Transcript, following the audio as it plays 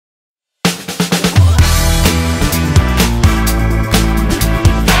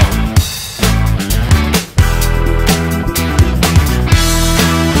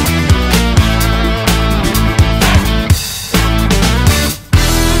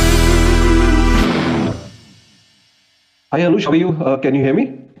Hi Anush, how are you? Can you hear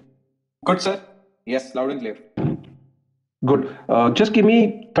me? Good, sir. Yes, loud and clear. Good. Just give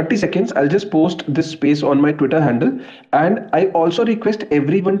me 30 seconds. I'll just post this space on my Twitter handle. And I also request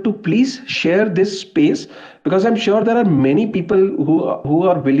everyone to please share this space because I'm sure there are many people who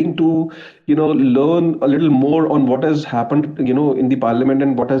are willing to, learn a little more on what has happened, in the parliament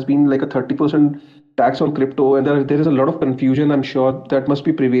and what has been like a 30% tax on crypto. And there is a lot of confusion, I'm sure, that must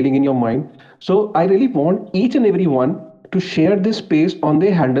be prevailing in your mind. So I really want each and every one to share this space on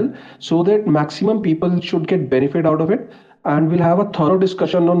their handle so that maximum people should get benefit out of it, and we'll have a thorough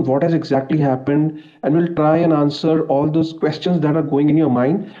discussion on what has exactly happened, and we'll try and answer all those questions that are going in your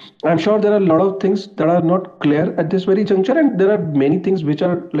mind. I'm sure there are a lot of things that are not clear at this very juncture, and there are many things which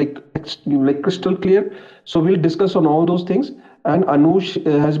are like crystal clear. So we'll discuss on all those things. And Anush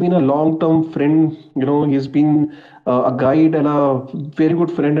has been a long term friend. He's been a guide and a very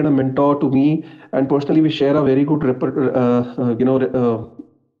good friend and a mentor to me, and personally we share a very good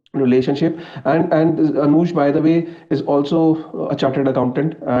relationship. And Anush, by the way, is also a chartered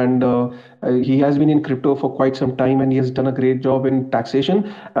accountant, and he has been in crypto for quite some time, and he has done a great job in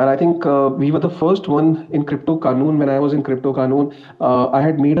taxation. And I think we were the first one in crypto Kanun. When I was in crypto Kanun, I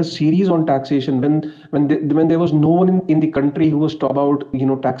had made a series on taxation when there was no one in the country who was talking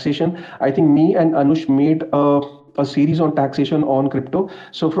about taxation. I think me and Anush made a series on taxation on crypto.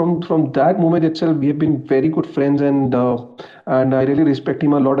 So from that moment itself, we have been very good friends, and I really respect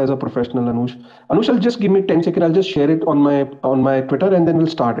him a lot as a professional. Anush, I'll just give me 10 seconds. I'll just share it on my Twitter, and then we'll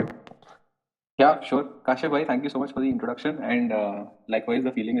start it. Yeah, sure. Kashyap bhai, thank you so much for the introduction. And likewise,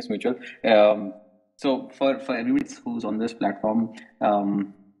 the feeling is mutual. Um, so for everybody who's on this platform,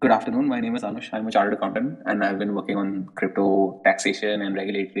 good afternoon. My name is Anush. I'm a chartered accountant, and I've been working on crypto taxation and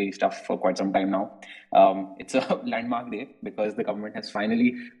regulatory stuff for quite some time now. It's a landmark day because the government has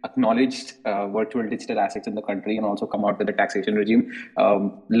finally acknowledged virtual digital assets in the country and also come out with a taxation regime.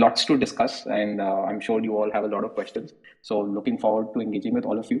 Lots to discuss, and I'm sure you all have a lot of questions. So looking forward to engaging with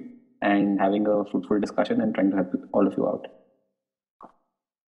all of you and having a fruitful discussion and trying to help all of you out.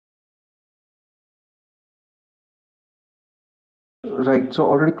 Right. So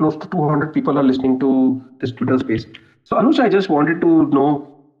already close to 200 people are listening to this Twitter space. So Anush, I just wanted to know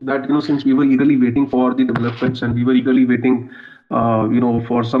that since we were eagerly waiting for the developments, and we were eagerly waiting,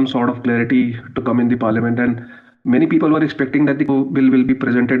 for some sort of clarity to come in the parliament, and many people were expecting that the bill will be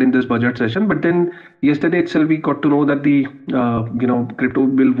presented in this budget session. But then yesterday itself, we got to know that the crypto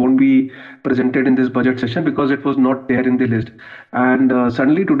bill won't be presented in this budget session because it was not there in the list. And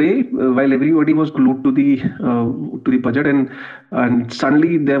suddenly today, while everybody was glued to the budget, and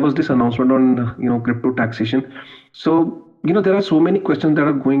suddenly there was this announcement on crypto taxation. So there are so many questions that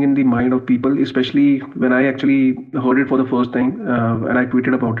are going in the mind of people, especially when I actually heard it for the first time, and I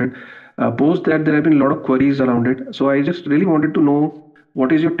tweeted about it. Post that, there have been a lot of queries around it. So I just really wanted to know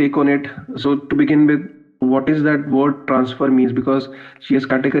what is your take on it. So to begin with, what is that word transfer means? Because she has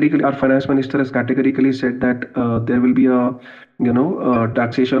categorically, our finance minister has categorically said that there will be a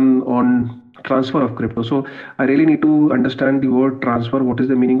taxation on transfer of crypto. So I really need to understand the word transfer. What is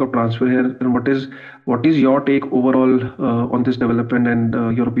the meaning of transfer here, and what is your take overall on this development,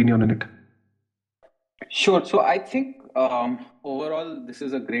 and your opinion on it? Sure. So I think overall this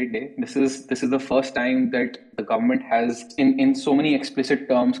is a great day. This is the first time that the government has, in so many explicit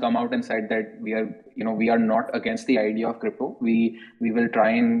terms, come out and said that we are not against the idea of crypto. We will try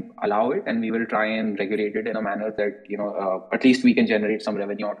and allow it, and we will try and regulate it in a manner that at least we can generate some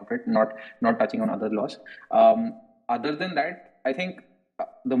revenue out of it, not touching on other laws. Other than that, I think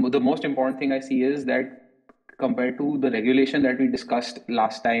the most important thing I see is that compared to the regulation that we discussed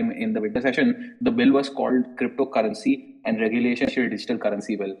last time in the winter session, the bill was called cryptocurrency and regulation digital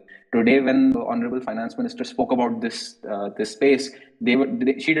currency bill. Today, when the honorable finance minister spoke about this space,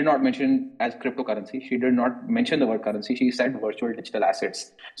 she did not mention as cryptocurrency. She did not mention the word currency. She said virtual digital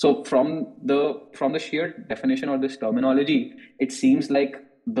assets. So from the sheer definition of this terminology, it seems like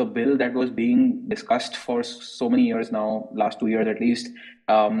the bill that was being discussed for so many years now, last 2 years at least,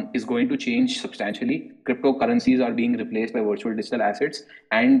 is going to change substantially. Cryptocurrencies are being replaced by virtual digital assets,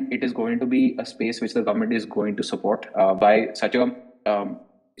 and it is going to be a space which the government is going to support by such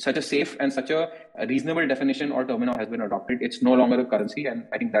a safe and such a reasonable definition or terminology has been adopted. It's no longer a currency, and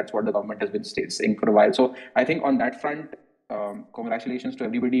I think that's what the government has been saying for a while. So I think on that front, congratulations to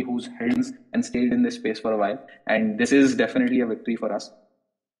everybody who's held and stayed in this space for a while. And this is definitely a victory for us.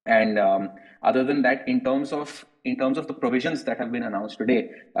 And other than that, in terms of in terms of the provisions that have been announced today,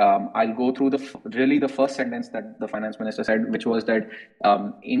 I'll go through really the first sentence that the finance minister said, which was that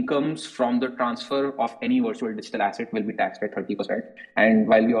incomes from the transfer of any virtual digital asset will be taxed at 30%. And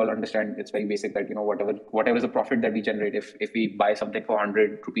while we all understand it's very basic that, whatever is the profit that we generate, if we buy something for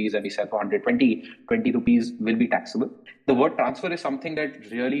 100 rupees and we sell for 120, 20 rupees will be taxable. The word transfer is something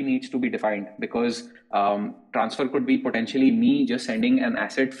that really needs to be defined, because transfer could be potentially me just sending an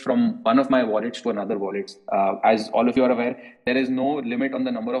asset from one of my wallets to another wallet. As all of you are aware, there is no limit on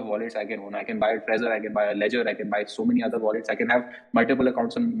the number of wallets I can own. I can buy a Trezor, I can buy a Ledger, I can buy so many other wallets. I can have multiple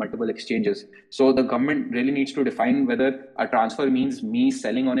accounts on multiple exchanges. So the government really needs to define whether a transfer means me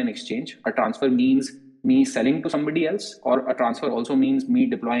selling on an exchange, a transfer means me selling to somebody else, or a transfer also means me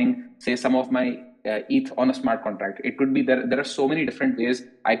deploying, say, some of my ETH on a smart contract. It could be there are so many different ways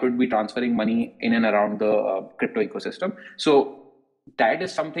I could be transferring money in and around the crypto ecosystem. So that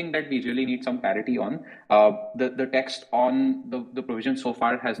is something that we really need some clarity on. The text on the provision so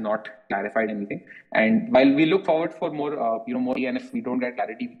far has not clarified anything. And while we look forward for more, more, and if we don't get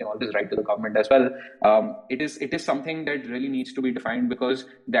clarity, we can always write to the government as well. It is something that really needs to be defined, because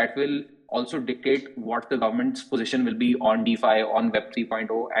that will also dictate what the government's position will be on DeFi, on Web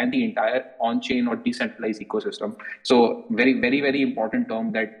 3.0, and the entire on-chain or decentralized ecosystem. So very, very, very important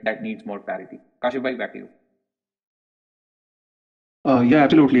term that needs more clarity. Kashif bhai, back to you. Yeah,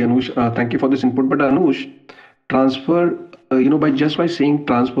 absolutely, Anush. Thank you for this input. But Anush, transfer, by saying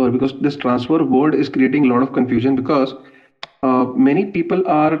transfer, because this transfer word is creating a lot of confusion, because many people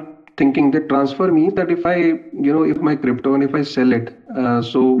are thinking that transfer means that if my crypto and if I sell it,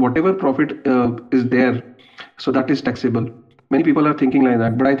 so whatever profit is there, so that is taxable. Many people are thinking like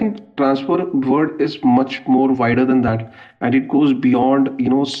that, but I think transfer word is much more wider than that, and it goes beyond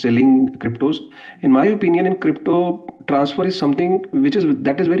selling cryptos. In my opinion, in crypto, transfer is something that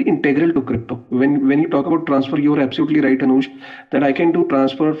is very integral to crypto. When you talk about transfer, you are absolutely right, Anush, that I can do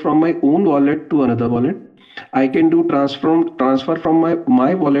transfer from my own wallet to another wallet. I can do transfer from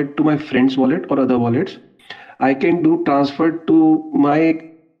my wallet to my friend's wallet or other wallets. I can do transfer to my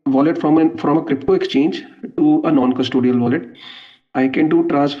wallet from a crypto exchange to a non-custodial wallet. I can do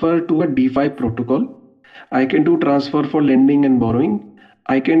transfer to a DeFi protocol. I can do transfer for lending and borrowing.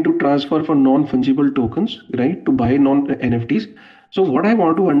 I can do transfer for non-fungible tokens, right, to buy non-NFTs. So what I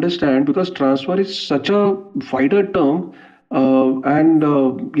want to understand, because transfer is such a wider term, and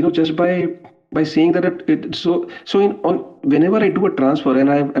just by saying that whenever I do a transfer,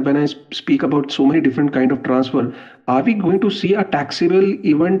 and when I speak about so many different kind of transfer, are we going to see a taxable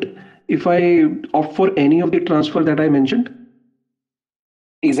event if I opt for any of the transfer that I mentioned?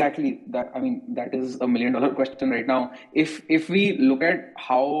 Exactly. That is a $1 million question right now. If we look at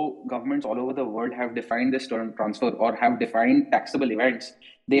how governments all over the world have defined this term transfer, or have defined taxable events,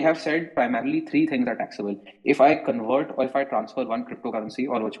 they have said primarily three things are taxable. If I convert or if I transfer one cryptocurrency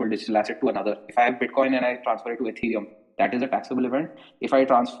or virtual digital asset to another, if I have Bitcoin and I transfer it to Ethereum, that is a taxable event. If I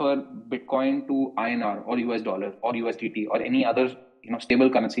transfer Bitcoin to INR or US dollar or USDT or any other stable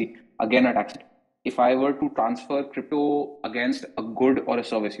currency, again a tax. If I were to transfer crypto against a good or a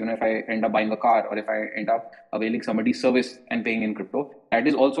service, if I end up buying a car, or if I end up availing somebody's service and paying in crypto, that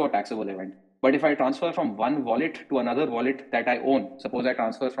is also a taxable event. But if I transfer from one wallet to another wallet that I own, suppose I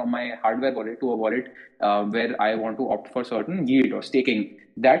transfer from my hardware wallet to a wallet where I want to opt for certain yield or staking,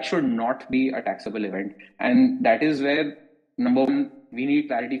 that should not be a taxable event. And that is where, number one, we need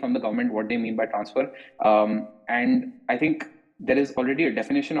clarity from the government what they mean by transfer. And I think there is already a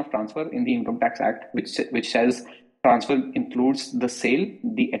definition of transfer in the Income Tax Act, which says transfer includes the sale,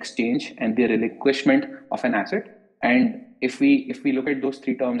 the exchange, and the relinquishment of an asset. And if we look at those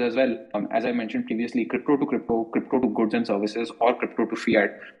three terms as well, as I mentioned previously, crypto to crypto, crypto to goods and services, or crypto to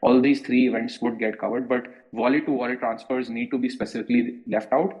fiat, all these three events would get covered. But wallet to wallet transfers need to be specifically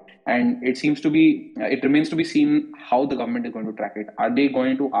left out. And it remains to be seen how the government is going to track it. Are they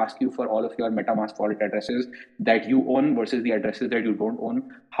going to ask you for all of your MetaMask wallet addresses that you own versus the addresses that you don't own?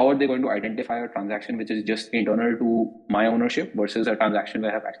 How are they going to identify a transaction which is just internal to my ownership versus a transaction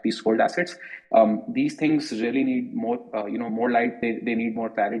where I have actually sold assets? These things really need more, more light. They need more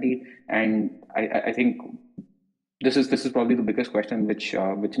clarity, and I think this is probably the biggest question which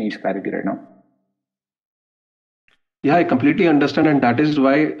needs clarity right now. Yeah, I completely understand, and that is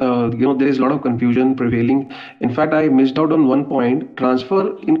why there is a lot of confusion prevailing. In fact, I missed out on one point.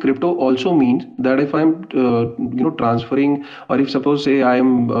 Transfer in crypto also means that if I'm transferring, or if suppose say I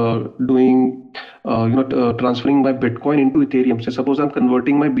am doing transferring my Bitcoin into Ethereum. So suppose I'm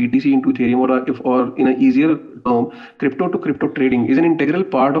converting my BTC into Ethereum, or in an easier term, crypto to crypto trading is an integral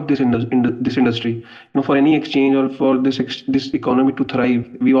part of this industry. For any exchange or for this economy to thrive,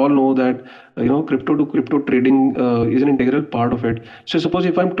 we all know that crypto to crypto trading is an integral part of it. So suppose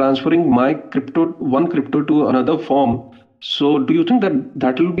if I'm transferring my one crypto to another form, so do you think that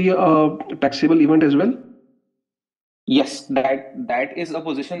that will be a taxable event as well? Yes, that is a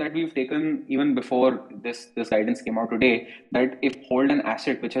position that we've taken even before this guidance came out today, that if hold an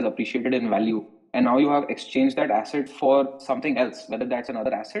asset which has appreciated in value and now you have exchanged that asset for something else, whether that's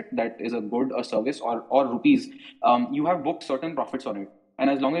another asset that is a good, a service, or rupees, you have booked certain profits on it. And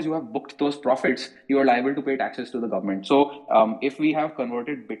as long as you have booked those profits, you are liable to pay taxes to the government. So if we have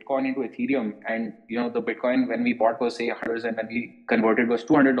converted Bitcoin into Ethereum, and the Bitcoin when we bought was say $100 and when we converted was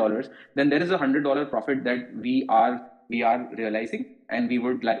 $200, then there is $100 profit that we are realizing, and we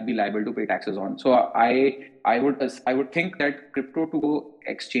would be liable to pay taxes on. So I would think that crypto to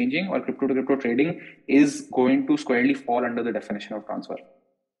exchanging or crypto to crypto trading is going to squarely fall under the definition of transfer.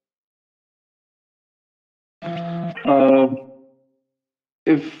 Uh,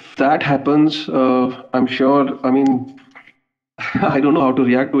 if that happens, I'm sure. I mean, I don't know how to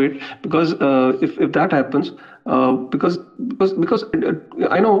react to it, because if that happens, because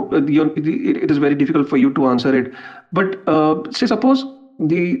I know it is very difficult for you to answer it, but say suppose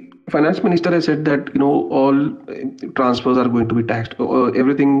the finance minister has said that all transfers are going to be taxed.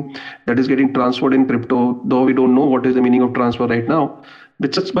 Everything that is getting transferred in crypto, though we don't know what is the meaning of transfer right now.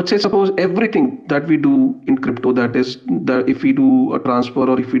 But say suppose everything that we do in crypto, that is, that if we do a transfer,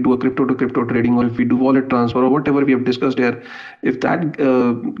 or if we do a crypto to crypto trading, or if we do wallet transfer, or whatever we have discussed here, if that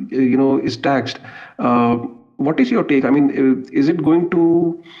is taxed, uh, what is your take? I mean, is it going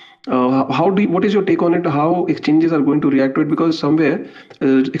to what is your take on it? How exchanges are going to react to it? Because somewhere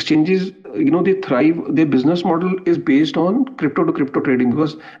exchanges, they thrive. Their business model is based on crypto to crypto trading,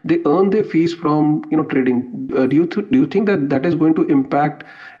 because they earn their fees from trading. Do you think that that is going to impact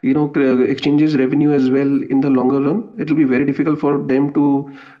exchanges revenue as well in the longer run? It will be very difficult for them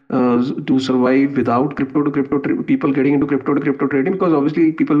to survive without crypto to crypto people getting into crypto to crypto trading, because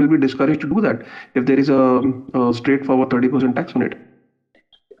obviously people will be discouraged to do that if there is a straightforward 30% tax on it.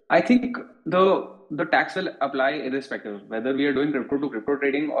 I think the tax will apply irrespective whether we are doing crypto to crypto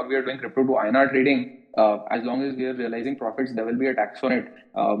trading or we are doing crypto to INR trading. As long as we are realizing profits, there will be a tax on it.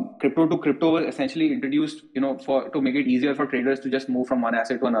 Crypto to crypto was essentially introduced, for to make it easier for traders to just move from one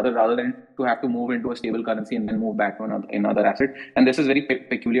asset to another rather than to have to move into a stable currency and then move back to another asset. And this is very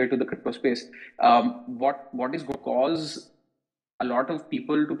peculiar to the crypto space. What is going to cause a lot of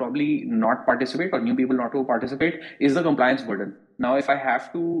people to probably not participate or new people not to participate is the compliance burden. Now, if I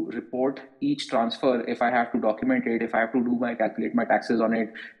have to report each transfer, if I have to document it, if I have to calculate my taxes on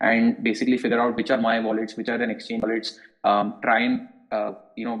it, and basically figure out which are my wallets, which are an exchange wallets, try and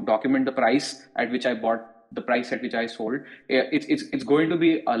document the price at which I bought, the price at which I sold. It's going to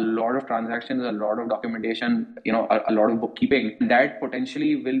be a lot of transactions, a lot of documentation, a lot of bookkeeping. That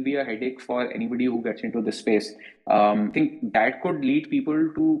potentially will be a headache for anybody who gets into this space. I think that could lead people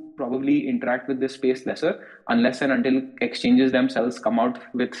to probably interact with this space lesser, unless and until exchanges themselves come out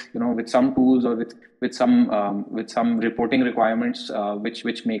with some tools or with some reporting requirements,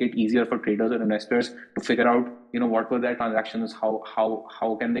 which make it easier for traders or investors to figure out what were their transactions,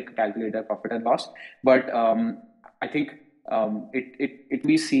 how can they calculate their profit and loss. But I think it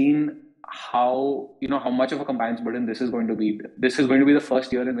be seen how much of a compliance burden this is going to be. This is going to be the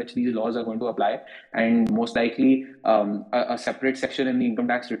first year in which these laws are going to apply, and most likely a separate section in the income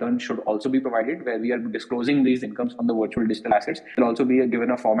tax return should also be provided where we are disclosing these incomes from the virtual digital assets. Will also be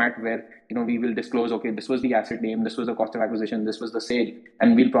given a format where we will disclose, okay, this was the asset name, this was the cost of acquisition, this was the sale,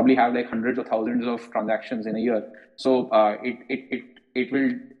 and we'll probably have like hundreds of thousands of transactions in a year. So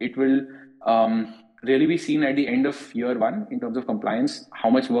it will really be seen at the end of year one in terms of compliance, how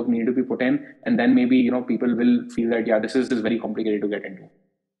much work needed to be put in, and then maybe people will feel that this is very complicated to get into.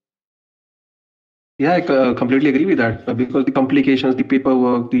 Yeah, I completely agree with that, because the complications, the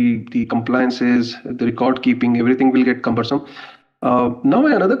paperwork, the compliances, the record keeping, everything will get cumbersome. Now,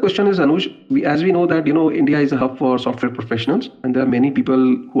 my another question is, Anush, as we know that India is a hub for software professionals, and there are many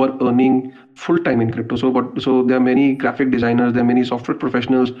people who are earning full time in crypto. So there are many graphic designers, there are many software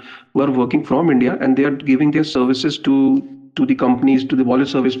professionals who are working from India, and they are giving their services to the companies, to the wallet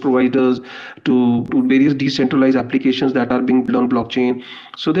service providers, to various decentralized applications that are being built on blockchain.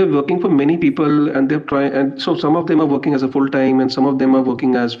 So they're working for many people, and they're trying. And so some of them are working as a full time, and some of them are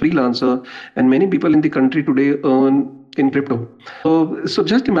working as freelancer. And many people in the country today earn in crypto. So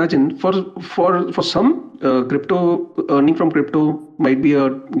just imagine for some crypto, earning from crypto might be a,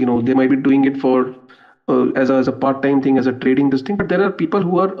 they might be doing it for as a part-time thing, as a trading this thing. But there are people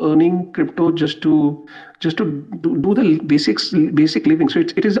who are earning crypto just to do the basic living. So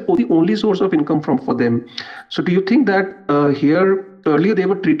it is the only source of income from for them. So do you think that here earlier they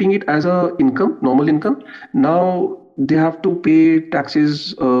were treating it as a income, normal income? Now they have to pay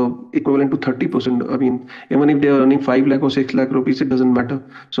taxes equivalent to 30%. I mean, even if they're earning 5 lakh or 6 lakh rupees, it doesn't matter.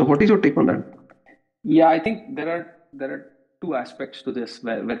 So what is your take on that? Yeah, I think there are two aspects to this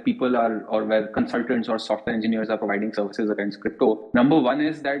where people are, or where consultants or software engineers are providing services against crypto. Number one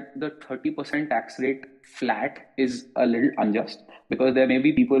is that the 30% tax rate flat is a little unjust, because there may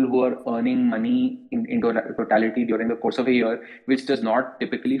be people who are earning money in totality during the course of a year, which does not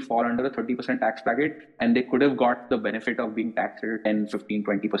typically fall under the 30% tax bracket, and they could have got the benefit of being taxed at a 10, 15,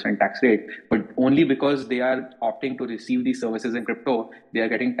 20% tax rate. But only because they are opting to receive these services in crypto, they are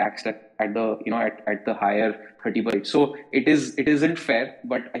getting taxed at the at the higher 30%. So it isn't fair,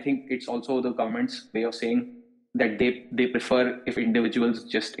 but I think it's also the government's way of saying that they prefer if individuals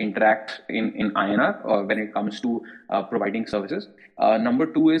just interact in INR or when it comes to providing services. Number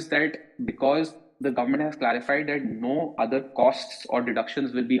two is that because the government has clarified that no other costs or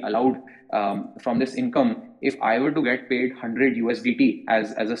deductions will be allowed from this income. If I were to get paid 100 USDT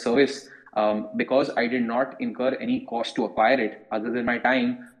as a service, because I did not incur any cost to acquire it other than my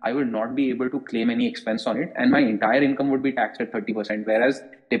time, I would not be able to claim any expense on it, and my entire income would be taxed at 30%. Whereas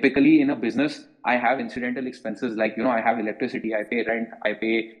typically in a business, I have incidental expenses like, I have electricity, I pay rent, I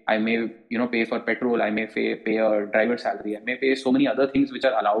may, pay for petrol, I may pay a driver's salary, I may pay so many other things which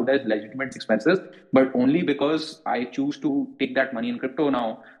are allowed as legitimate expenses. But only because I choose to take that money in crypto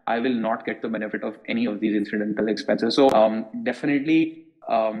now, I will not get the benefit of any of these incidental expenses. So definitely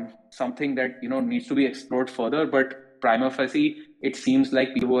something that needs to be explored further. But prima facie, it seems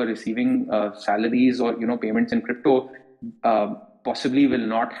like people who are receiving salaries or payments in crypto possibly will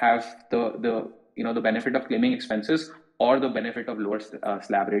not have the benefit of claiming expenses or the benefit of lower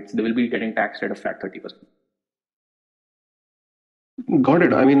slab rates. They will be getting taxed at a flat 30%. Got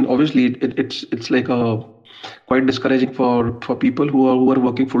it. I mean, obviously, it's like a quite discouraging for people who are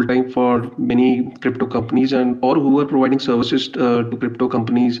working full time for many crypto companies, and or who are providing services to crypto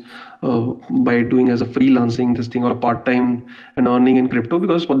companies by doing as a freelancing this thing or a part time and earning in crypto,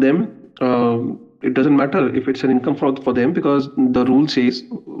 because for them it doesn't matter if it's an income for them, because the rule says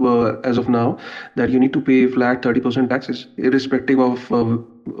as of now that you need to pay flat 30% taxes irrespective of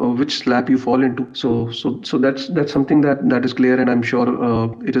which slab you fall into. So that's something that is clear, and I'm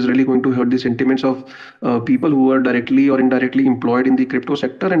sure it is really going to hurt the sentiments of people who are directly or indirectly employed in the crypto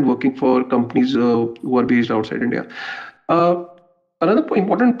sector and working for companies who are based outside India. Uh, Another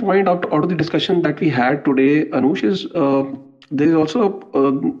important point out of the discussion that we had today, Anush, is there is also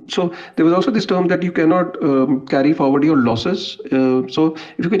so there was also this term that you cannot carry forward your losses. So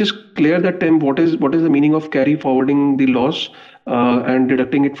if you can just clear that term, what is the meaning of carry forwarding the loss and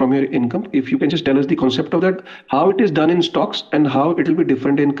deducting it from your income? If you can just tell us the concept of that, how it is done in stocks and how it will be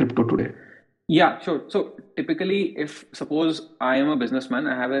different in crypto today. Yeah, sure. So typically, if suppose I am a businessman,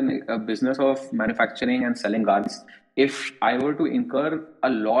 I have a business of manufacturing and selling garments. If I were to incur a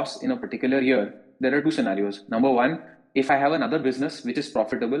loss in a particular year, there are two scenarios. Number one, if I have another business which is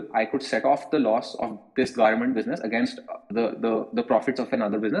profitable, I could set off the loss of this garment business against the profits of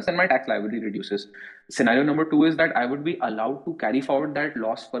another business, and my tax liability reduces. Scenario number two is that I would be allowed to carry forward that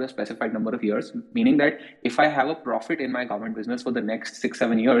loss for a specified number of years, meaning that if I have a profit in my government business for the next 6,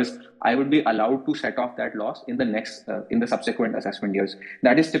 7 years, I would be allowed to set off that loss in the subsequent assessment years.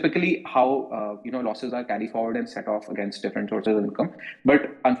 That is typically how losses are carried forward and set off against different sources of income.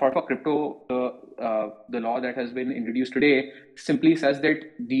 But unfortunately for crypto, the law that has been introduced today simply says that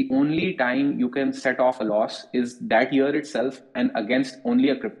the only time you can set off a loss is that year itself and against only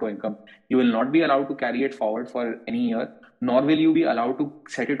a crypto income. You will not be allowed to carry it forward for any year, nor will you be allowed to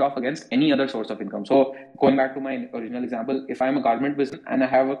set it off against any other source of income. So going back to my original example, if I'm a garment business and I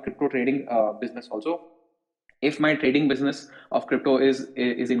have a crypto trading business also, if my trading business of crypto is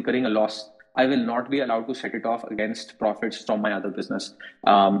incurring a loss, I will not be allowed to set it off against profits from my other business.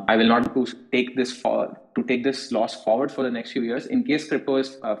 I will not to take this loss forward for the next few years. In case crypto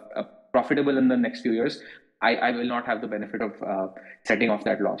is profitable in the next few years, I will not have the benefit of setting off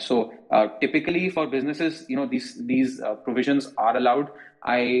that loss. So typically for businesses, these provisions are allowed.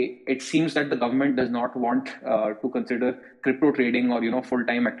 It seems that the government does not want to consider crypto trading or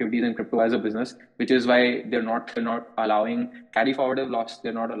full-time activities in crypto as a business, which is why they're not allowing carry forward of loss.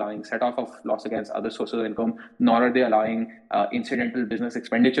 They're not allowing set off of loss against other sources of income, nor are they allowing incidental business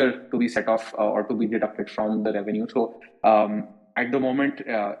expenditure to be set off or to be deducted from the revenue. So at the moment,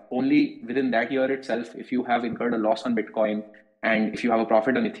 only within that year itself, if you have incurred a loss on Bitcoin and if you have a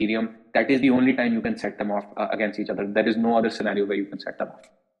profit on Ethereum, that is the only time you can set them off against each other. There is no other scenario where you can set them off.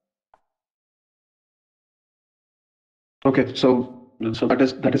 Okay, so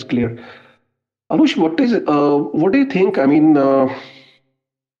that is clear. Anush, what do you think? I mean,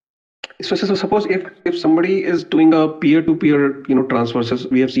 so suppose if somebody is doing a peer-to-peer, transfers, as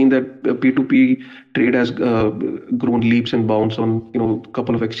we have seen that P2P trade has grown leaps and bounds on,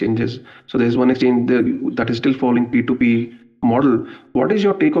 couple of exchanges. So there's one exchange that is still following P2P model. What is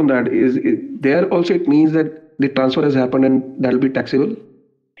your take on that? There also it means that the transfer has happened and that will be taxable?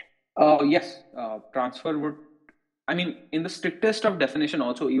 Yes, transfer would. I mean, in the strictest of definition,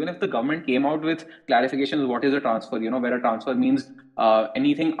 also, even if the government came out with clarifications, what is a transfer? Where a transfer means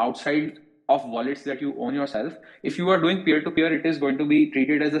anything outside of wallets that you own yourself. If you are doing peer to peer, it is going to be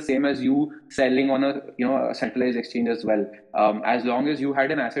treated as the same as you selling on a centralized exchange as well. As long as you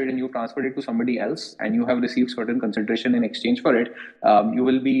had an asset and you transferred it to somebody else and you have received certain consideration in exchange for it, you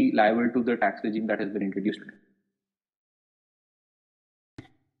will be liable to the tax regime that has been introduced today.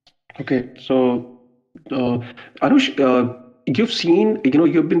 Okay, so Anush,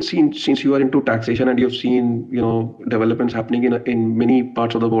 you've been seen since you are into taxation and you've seen, developments happening in many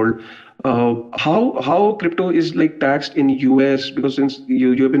parts of the world. How crypto is like taxed in US? Because since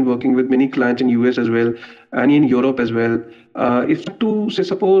you have been working with many clients in US as well and in Europe as well. If to say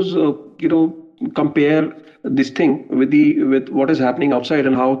suppose compare this thing with what is happening outside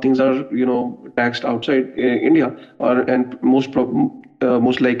and how things are taxed outside India or and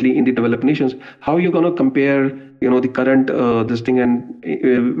most likely in the developed nations, how are you going to compare the current this thing and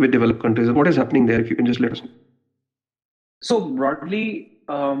with developed countries? What is happening there? If you can just let us know. So broadly,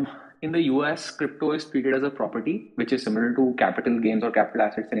 in the US, crypto is treated as a property, which is similar to capital gains or capital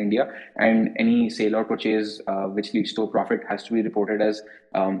assets in India. And any sale or purchase which leads to a profit has to be reported as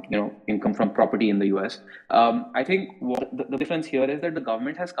income from property in the US. I think what the difference here is that the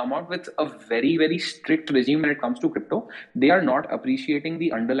government has come out with a very, very strict regime when it comes to crypto. They are not appreciating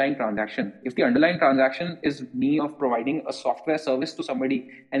the underlying transaction. If the underlying transaction is me of providing a software service to somebody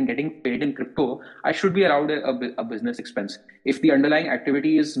and getting paid in crypto, I should be allowed a business expense. If the underlying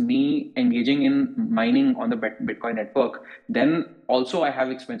activity is me engaging in mining on the Bitcoin network, then also I have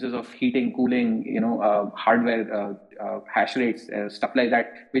expenses of heating, cooling, hardware, hash rates, stuff like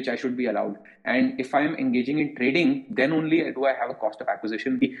that, which I should be allowed. And if I'm engaging in trading, then only do I have a cost of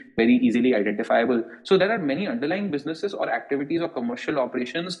acquisition be very easily identifiable. So there are many underlying businesses or activities or commercial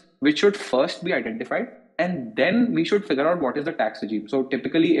operations which should first be identified, and then we should figure out what is the tax regime. So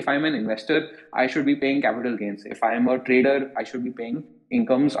typically, if I'm an investor, I should be paying capital gains. If I'm a trader, I should be paying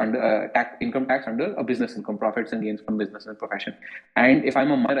income tax under a business income, profits and gains from business and profession. And if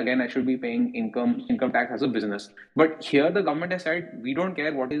I'm a miner, again, I should be paying income tax as a business. But here the government has said we don't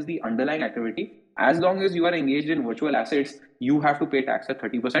care what is the underlying activity. As long as you are engaged in virtual assets, you have to pay tax at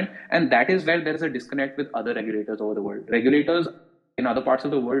 30%. And that is where there is a disconnect with other regulators over the world. Regulators in other parts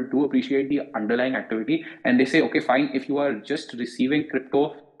of the world do appreciate the underlying activity, and they say, okay, fine, if you are just receiving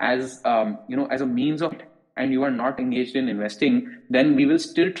crypto as as a means of, and you are not engaged in investing, then we will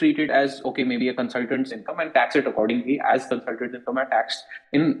still treat it as, okay, maybe a consultant's income and tax it accordingly as consultant's income are taxed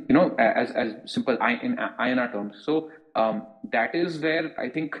in as simple in INR terms. So that is where I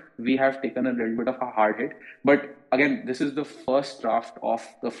think we have taken a little bit of a hard hit. But again, this is the first draft of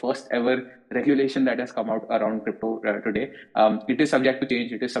the first ever regulation that has come out around crypto today. It is subject to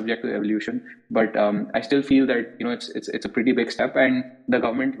change. It is subject to evolution. But I still feel that it's a pretty big step, and the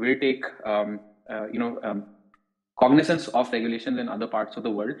government will take cognizance of regulations in other parts of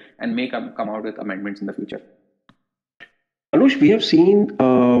the world and may come out with amendments in the future. Anush, we have seen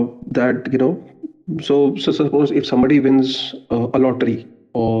that so suppose if somebody wins a lottery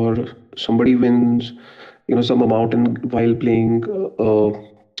or somebody wins some amount while playing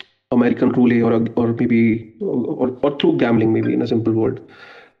American roulette or maybe or through gambling, maybe in a simple word,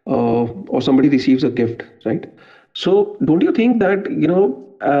 or somebody receives a gift, right? So don't you think that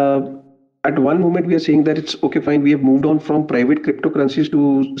at one moment we are saying that it's okay, fine, we have moved on from private cryptocurrencies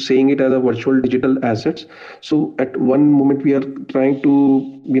to saying it as a virtual digital assets. So at one moment we are trying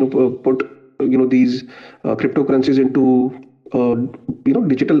to put these cryptocurrencies into uh,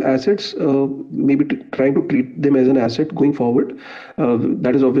 digital assets, maybe trying to treat them as an asset going forward.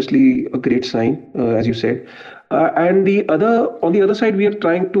 That is obviously a great sign, as you said. And on the other side, we are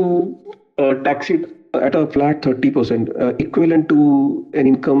trying to tax it at a flat 30%, equivalent to an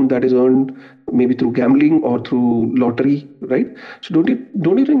income that is earned maybe through gambling or through lottery, right? So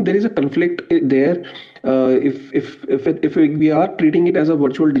don't you think there is a conflict there? If we are treating it as a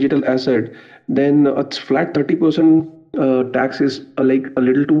virtual digital asset, then a flat 30% tax is like a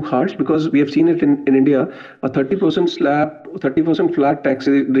little too harsh, because we have seen it in India. A 30% flat tax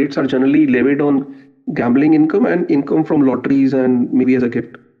rates are generally levied on gambling income and income from lotteries and maybe as a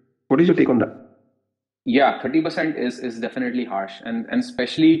gift. What is your take on that? Yeah, 30% is definitely harsh, and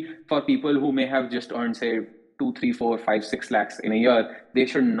especially for people who may have just earned, say, 2, 3, 4, 5, 6 lakhs in a year, they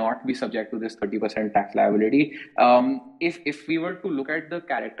should not be subject to this 30% tax liability. If we were to look at the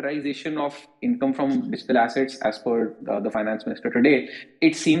characterization of income from digital assets as per the finance minister today,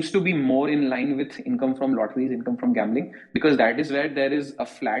 it seems to be more in line with income from lotteries, income from gambling, because that is where there is a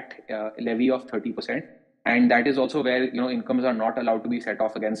flat levy of 30%, and that is also where incomes are not allowed to be set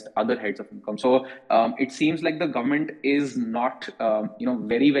off against other heads of income. So it seems like the government is not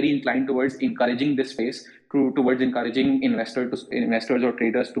very inclined towards encouraging this space, towards encouraging investors or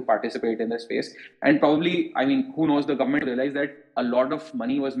traders to participate in this space. And probably, I mean, who knows, the government realized that a lot of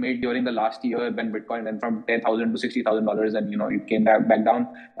money was made during the last year when Bitcoin went from 10,000 to $60,000, and it came back down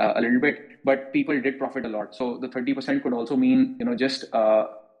a little bit, but people did profit a lot. So the 30% could also mean just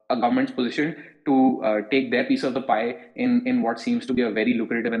a government's position to take their piece of the pie in what seems to be a very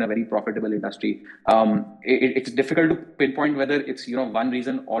lucrative and a very profitable industry. It's difficult to pinpoint whether it's one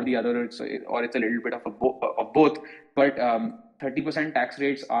reason or the other, or it's a little bit of of both. But 30% tax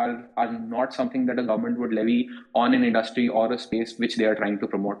rates are not something that a government would levy on an industry or a space which they are trying to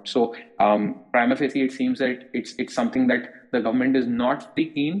promote. So prima facie, it seems that it's something that the government is not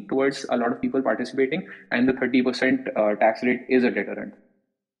very keen towards a lot of people participating, and the 30% tax rate is a deterrent.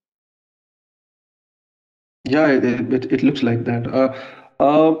 Yeah, it looks like that.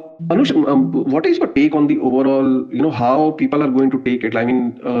 Anush, what is your take on the overall, how people are going to take it? I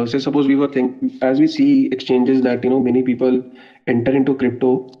mean, say suppose as we see exchanges that, many people enter into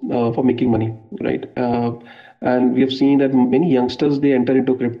crypto for making money, right? And we have seen that many youngsters, they enter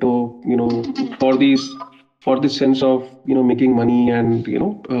into crypto, for for this sense of, making money, and,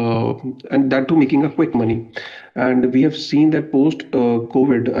 and that too making a quick money. And we have seen that post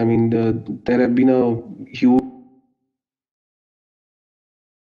COVID, I mean, there have been a huge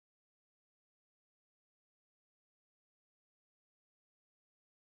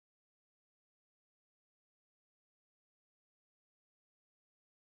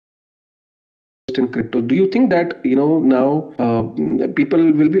in crypto. Do you think that now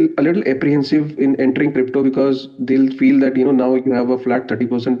people will be a little apprehensive in entering crypto, because they'll feel that now you have a flat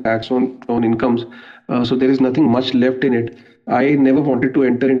 30% tax on incomes, so there is nothing much left in it. I never wanted to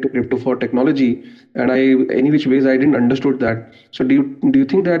enter into crypto for technology, and I any which ways I didn't understood that. So do you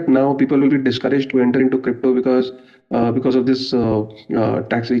think that now people will be discouraged to enter into crypto because of this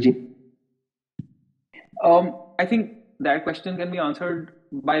tax regime? I think that question can be answered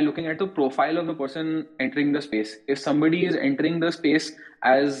by looking at the profile of the person entering the space. If somebody is entering the space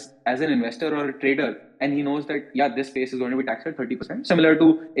as an investor or a trader, and he knows that, yeah, this space is going to be taxed at 30%, similar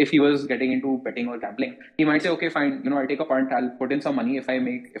to if he was getting into betting or gambling, he might say, okay, fine, I'll take a punt, I'll put in some money. If I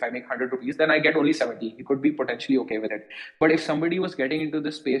make 100 rupees, then I get only 70. He could be potentially okay with it. But if somebody was getting into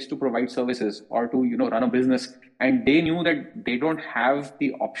the space to provide services or to run a business, and they knew that they don't have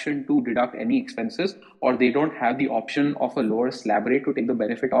the option to deduct any expenses, or they don't have the option of a lower slab rate to take the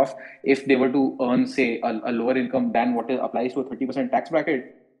benefit of, if they were to earn, say, a lower income than what applies to a 30% tax bracket,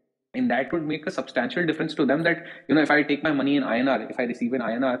 and that would make a substantial difference to them, that if I take my money in INR, if I receive in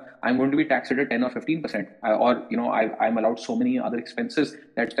INR, I'm going to be taxed at 10 or 15%, or I'm allowed so many other expenses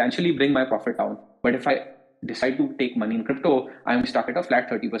that substantially bring my profit down. But if I decide to take money in crypto, I'm stuck at a flat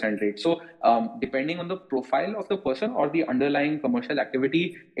 30% rate. So depending on the profile of the person or the underlying commercial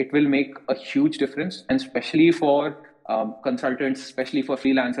activity, it will make a huge difference, and especially for consultants, especially for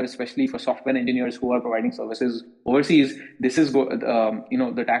freelancers, especially for software engineers who are providing services overseas. This is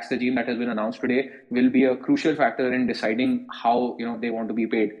the tax regime that has been announced today will be a crucial factor in deciding how they want to be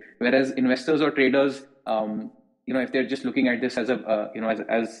paid. Whereas investors or traders, if they're just looking at this as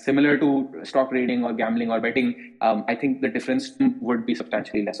as similar to stock trading or gambling or betting, I think the difference would be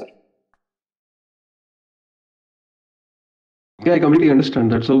substantially lesser. Yeah, I completely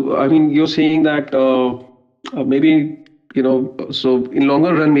understand that. So, I mean, you're saying that maybe so in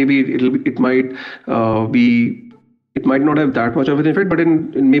longer run, maybe it might be it might not have that much of an effect, but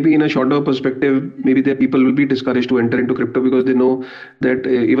maybe in a shorter perspective, maybe the people will be discouraged to enter into crypto because they know that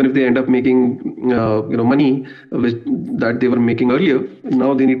even if they end up making money that they were making earlier,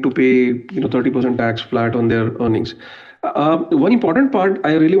 now they need to pay 30% tax flat on their earnings. One important part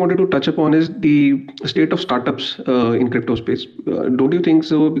I really wanted to touch upon is the state of startups in crypto space. Don't you think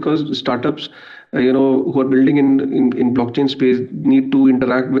so? Because startups, who are building in blockchain space need to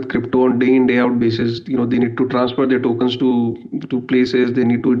interact with crypto on day in day out basis. They need to transfer their tokens to places. They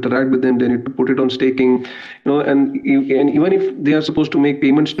need to interact with them. They need to put it on staking. And even if they are supposed to make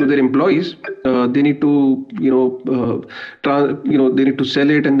payments to their employees, they need to they need to sell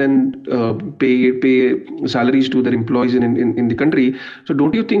it and then pay salaries to their employees in the country. So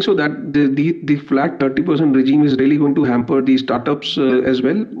don't you think so that the flat 30% regime is really going to hamper the startups as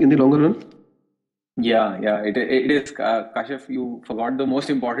well in the longer run? Yeah, it is. Kashif, you forgot the most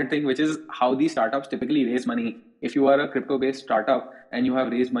important thing, which is how these startups typically raise money. If you are a crypto-based startup and you have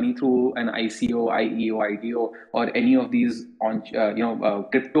raised money through an ICO, IEO, IDO, or any of these on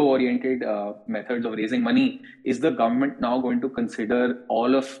crypto-oriented methods of raising money, is the government now going to consider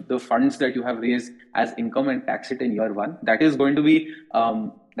all of the funds that you have raised as income and tax it in year one? That is going to be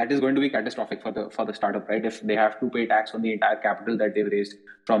catastrophic for the startup, right? If they have to pay tax on the entire capital that they've raised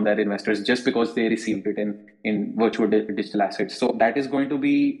from their investors just because they received it in virtual digital assets. So that is going to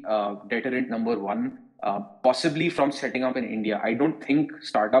be deterrent number one, possibly from setting up in India. I don't think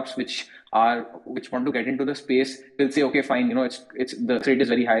startups which want to get into the space will say, okay, fine, it's the rate is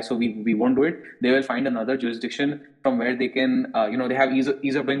very high, so we won't do it. They will find another jurisdiction from where they can, they have ease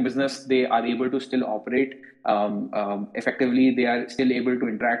of doing business. They are able to still operate effectively. They are still able to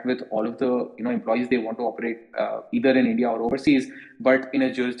interact with all of the employees they want to operate either in India or overseas, but in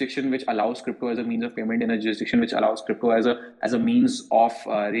a jurisdiction which allows crypto as a means of payment, in a jurisdiction which allows crypto as a means of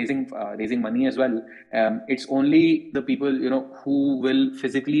raising money as well. It's only the people who will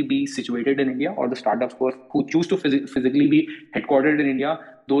physically be situated in India, or the startups who choose to physically be headquartered in India.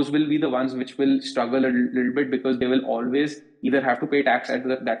 Those will be the ones which will struggle a little bit, because they will always either have to pay tax at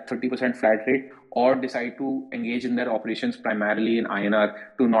that 30% flat rate, or decide to engage in their operations primarily in INR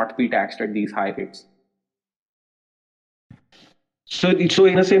to not be taxed at these high rates. So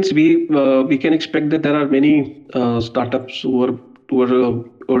in a sense, we can expect that there are many startups who were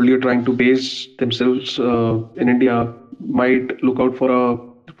earlier trying to base themselves in India might look out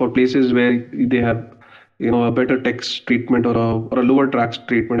for places where they have a better tax treatment or a lower tax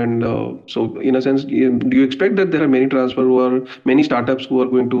treatment. And so in a sense, do you expect that there are many startups who are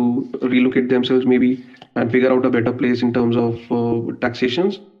going to relocate themselves maybe and figure out a better place in terms of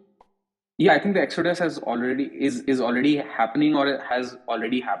taxations? Yeah, I think the exodus is already happening, or it has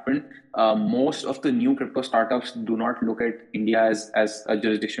already happened. Most of the new crypto startups do not look at India as a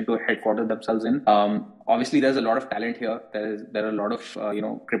jurisdiction to headquarter themselves in. Obviously, there's a lot of talent here. There are a lot of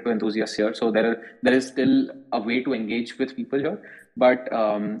crypto enthusiasts here, so there is still a way to engage with people here. But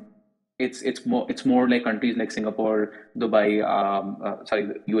it's more like countries like Singapore, Dubai, sorry,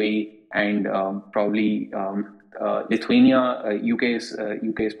 UAE, and probably Lithuania. UK is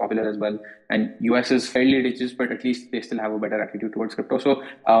popular as well, and US is fairly rigid, but at least they still have a better attitude towards crypto. So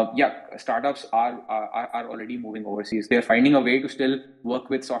yeah, startups are already moving overseas. They're finding a way to still work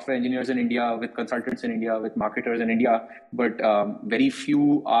with software engineers in India, with consultants in India, with marketers in India, but very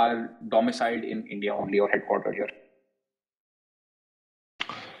few are domiciled in India only or headquartered here.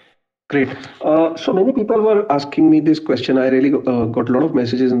 Great. So many people were asking me this question. I really got a lot of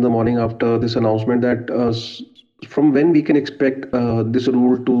messages in the morning after this announcement that from when we can expect this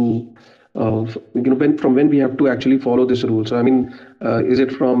rule to, from when we have to actually follow this rule. So I mean, is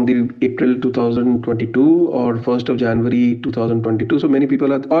it from the April 2022 or 1st of January 2022? So many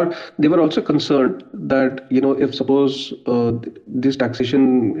people are, or they were also concerned that if suppose this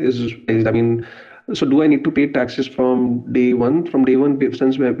taxation is raised, I mean. So do I need to pay taxes from day one? From day one,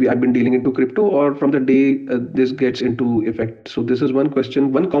 since I've been dealing into crypto, or from the day this gets into effect? So this is one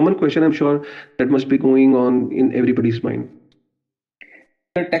question, one common question I'm sure that must be going on in everybody's mind.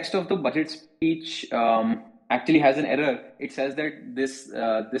 The text of the budget speech actually has an error. It says that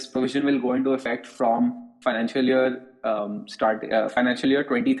this provision will go into effect from financial year financial year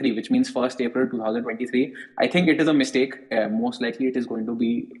 23, which means 1st April 2023. I think it is a mistake. Most likely, it is going to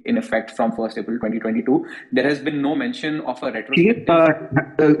be in effect from 1st April 2022. There has been no mention of a retrospective.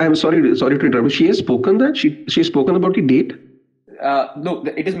 I'm sorry to interrupt. She has spoken that she has spoken about the date. No,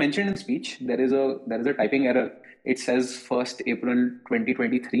 it is mentioned in speech. There is a typing error. It says 1st April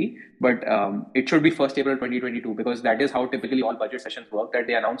 2023, but it should be 1st April 2022 because that is how typically all budget sessions work. That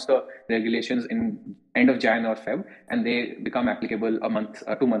they announce the regulations in end of Jan or Feb, and they become applicable a month,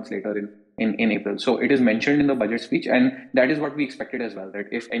 2 months later in April. So it is mentioned in the budget speech, and that is what we expected as well. That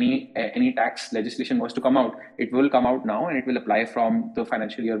if any tax legislation was to come out, it will come out now, and it will apply from the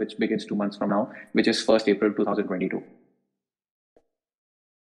financial year which begins 2 months from now, which is 1st April 2022.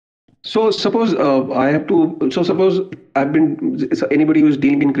 So suppose I have to. So suppose I've been so anybody who's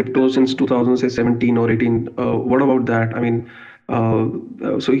dealing in crypto since 2017 or 18. What about that? I mean,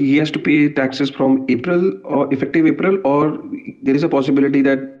 so he has to pay taxes from April or effective April, or there is a possibility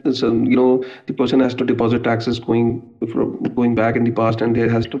that the person has to deposit taxes going back in the past, and they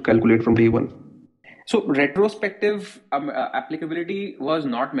has to calculate from day one. So retrospective applicability was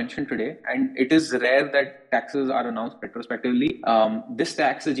not mentioned today, and it is rare that taxes are announced retrospectively. This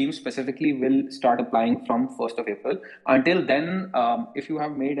tax regime specifically will start applying from 1st of April. Until then, if you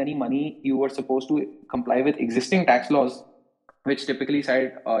have made any money, you were supposed to comply with existing tax laws, which typically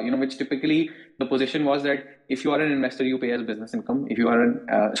which typically the position was that if you are an investor, you pay as business income. If you are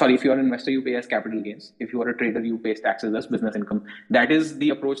if you are an investor, you pay as capital gains. If you are a trader, you pay taxes as business income. That is the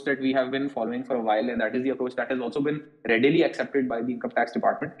approach that we have been following for a while, and that is the approach that has also been readily accepted by the income tax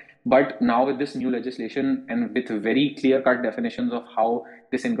department. But now with this new legislation and with very clear-cut definitions of how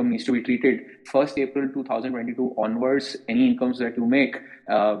this income needs to be treated, 1st April 2022 onwards, any incomes that you make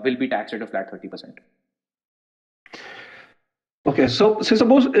will be taxed at a flat 30%. Okay, so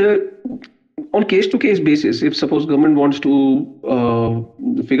suppose on case-to-case basis, if suppose government wants to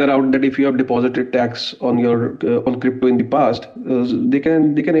figure out that if you have deposited tax on your on crypto in the past, they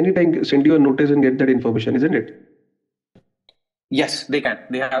can anytime send you a notice and get that information, isn't it? Yes, they can.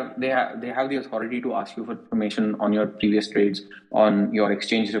 They have the authority to ask you for information on your previous trades, on your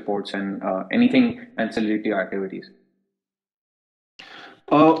exchange reports, and anything ancillary to your activities.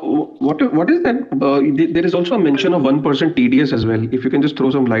 What is that? There is also a mention of 1% TDS as well. If you can just throw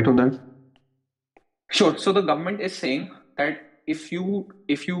some light on that. Sure. So the government is saying that if you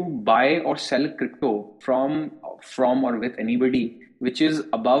buy or sell crypto from or with anybody which is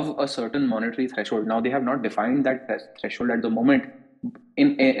above a certain monetary threshold. Now they have not defined that threshold at the moment.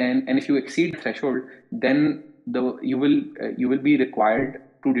 And if you exceed the threshold, then you will be required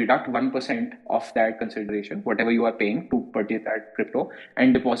to deduct 1% of that consideration, whatever you are paying to purchase that crypto,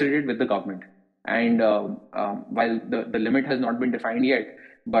 and deposit it with the government. And while the limit has not been defined yet,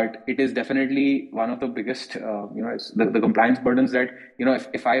 but it is definitely one of the biggest, it's the compliance burdens that,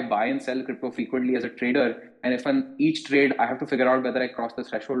 if I buy and sell crypto frequently as a trader, and if on each trade I have to figure out whether I cross the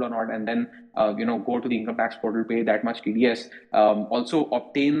threshold or not, and then, go to the income tax portal, pay that much TDS, also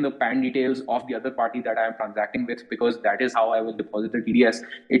obtain the PAN details of the other party that I am transacting with, because that is how I will deposit the TDS.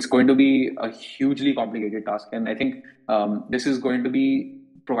 It's going to be a hugely complicated task. And I think this is going to be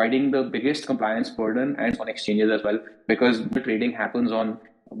providing the biggest compliance burden and on exchanges as well, because the trading happens on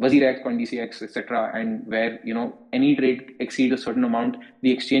WazirX, CoinDCX, etc., and where any trade exceeds a certain amount,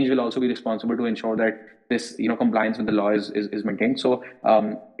 the exchange will also be responsible to ensure that this compliance with the law is maintained. So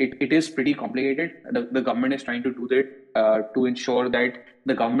it is pretty complicated. The government is trying to do that to ensure that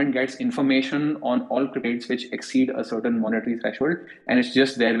the government gets information on all trades which exceed a certain monetary threshold, and it's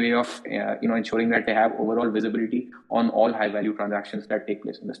just their way of ensuring that they have overall visibility on all high value transactions that take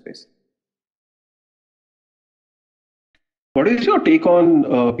place in the space. What is your take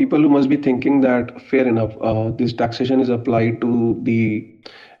on people who must be thinking that fair enough, this taxation is applied to the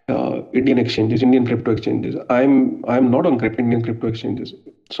Indian exchanges, Indian crypto exchanges. I'm not on Indian crypto exchanges,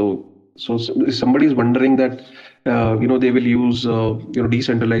 so if somebody is wondering that they will use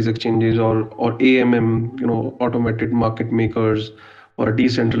decentralized exchanges or AMM, automated market makers or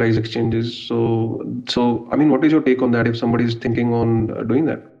decentralized exchanges. So I mean, what is your take on that? If somebody is thinking on doing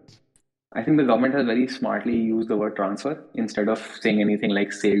that? I think the government has very smartly used the word transfer instead of saying anything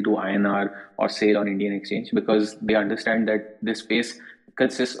like sale to INR or sale on Indian exchange, because they understand that this space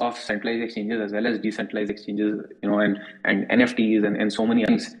consists of centralized exchanges as well as decentralized exchanges, and NFTs and so many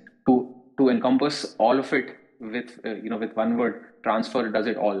things. To encompass all of it with with one word, transfer does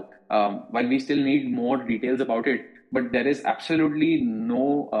it all. While we still need more details about it, but there is absolutely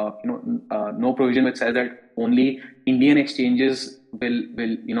no provision which says that only Indian exchanges will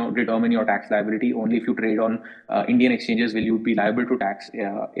determine your tax liability. Only if you trade on Indian exchanges will you be liable to tax,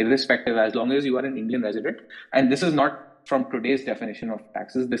 irrespective, as long as you are an Indian resident. And this is not from today's definition of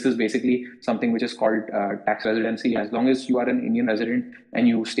taxes. This is basically something which is called tax residency. As long as you are an Indian resident and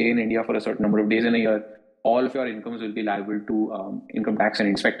you stay in India for a certain number of days in a year, all of your incomes will be liable to income tax, and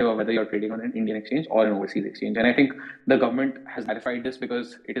irrespective of whether you're trading on an Indian exchange or an overseas exchange. And I think the government has clarified this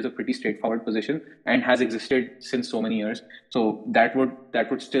because it is a pretty straightforward position and has existed since so many years. So that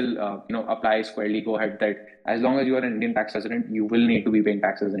would still apply squarely. Go ahead, that as long as you are an Indian tax resident, you will need to be paying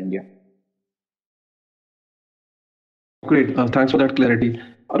taxes in India. Great. Thanks for that clarity.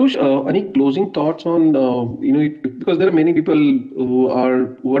 Arush, any closing thoughts on, because there are many people who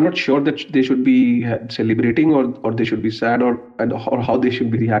are not sure that they should be celebrating or they should be sad or how they should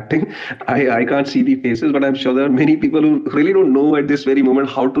be reacting. I can't see the faces, but I'm sure there are many people who really don't know at this very moment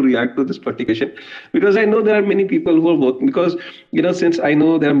how to react to this particular issue. Because I know there are many people who are working, because since I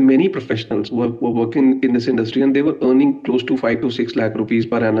know there are many professionals who are working in this industry, and they were earning close to 5 to 6 lakh rupees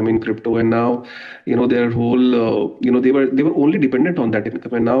per annum in crypto, and now their whole they were only dependent on that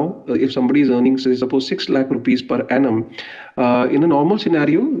income. And now if somebody is earning, say, suppose 6 lakh rupees per annum, in a normal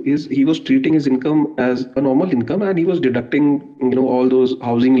scenario, he was treating his income as a normal income, and he was deducting all those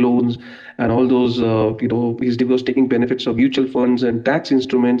housing loans and all those he was taking benefits of mutual funds and tax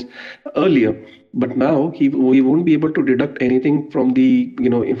instruments earlier. But now he won't be able to deduct anything from the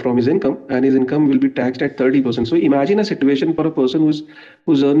from his income, and his income will be taxed at 30%. So imagine a situation for a person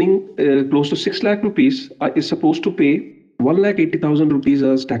who's earning close to 6 lakh rupees, is supposed to pay 1,80,000 rupees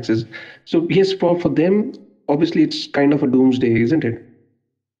as taxes. So yes, for them, obviously it's kind of a doomsday, isn't it?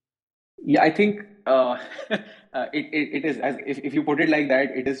 Yeah, I think it is, as if you put it like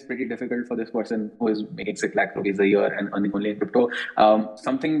that, it is pretty difficult for this person who is making 6 lakh rupees a year and earning only in crypto.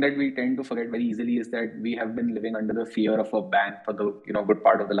 Something that we tend to forget very easily is that we have been living under the fear of a ban for the good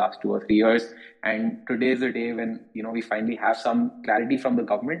part of the last 2 or 3 years, and today is the day when we finally have some clarity from the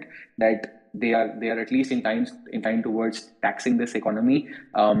government that they are at least in time towards taxing this economy.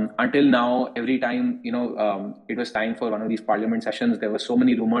 Until now, every time it was time for one of these parliament sessions, there were so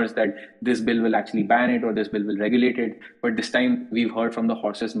many rumors that this bill will actually ban it or this bill will regulate it. But this time we've heard from the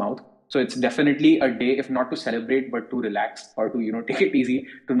horse's mouth. So it's definitely a day, if not to celebrate, but to relax or to take it easy,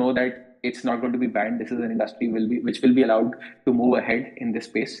 to know that it's not going to be banned. This is an industry which will be allowed to move ahead in this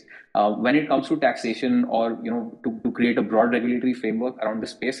space. When it comes to taxation, or to create a broad regulatory framework around the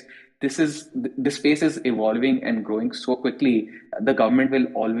space, this space is evolving and growing so quickly. The government will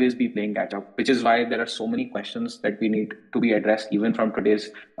always be playing catch up, which is why there are so many questions that we need to be addressed, even from today's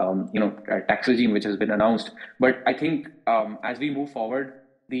tax regime which has been announced. But I think as we move forward,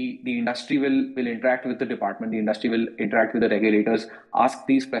 the industry will interact with the department, the industry will interact with the regulators, ask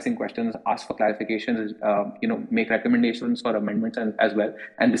these pressing questions, ask for clarifications, make recommendations for amendments as well.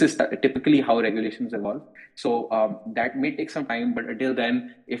 And this is typically how regulations evolve. So that may take some time, but until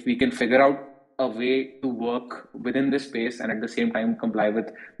then, if we can figure out a way to work within this space and at the same time comply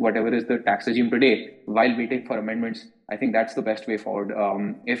with whatever is the tax regime today while waiting for amendments, I think that's the best way forward.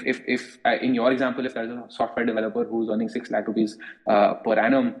 If in your example, if there's a software developer who's earning 6 lakh rupees per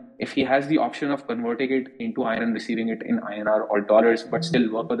annum, if he has the option of converting it into INR and receiving it in INR or dollars, but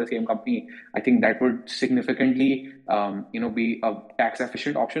still work for the same company, I think that would significantly, be a tax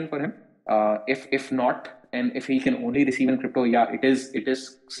efficient option for him. If not, and if he can only receive in crypto, yeah, it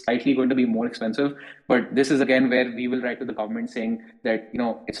is slightly going to be more expensive. But this is again where we will write to the government saying that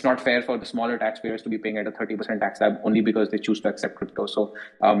it's not fair for the smaller taxpayers to be paying at a 30% tax slab only because they choose to accept crypto. So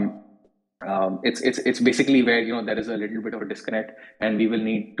it's basically where there is a little bit of a disconnect, and we will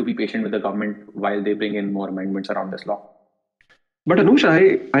need to be patient with the government while they bring in more amendments around this law. But Anush,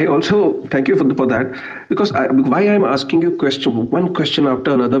 I also thank you for that, because why I'm asking you one question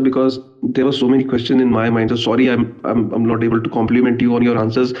after another, because there were so many questions in my mind. So sorry, I'm not able to compliment you on your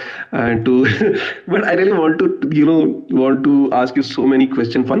answers, and to but I really want to ask you so many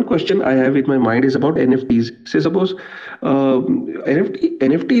questions. One question I have in my mind is about NFTs. Say suppose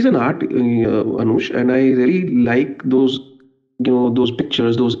NFT is an art, Anush, and I really like those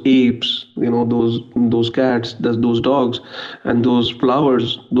pictures, those apes, those cats, those dogs, and those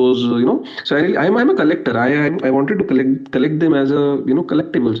flowers, those so I'm a collector. I wanted to collect them as a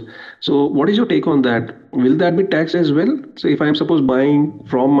collectibles. So what is your take on that? Will that be taxed as well? So if I'm suppose buying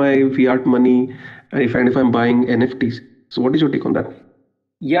from my fiat money, if I'm buying NFTs, so what is your take on that?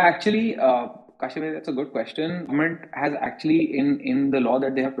 Yeah, actually, Kashif, that's a good question. Government has actually, in the law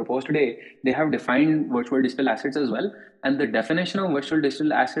that they have proposed today, they have defined virtual digital assets as well. And the definition of virtual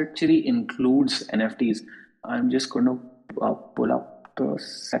digital asset actually includes NFTs. I'm just going to pull up the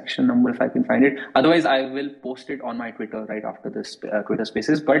section number if I can find it. Otherwise, I will post it on my Twitter right after this Twitter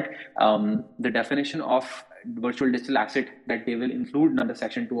Spaces. But the definition of virtual digital asset that they will include under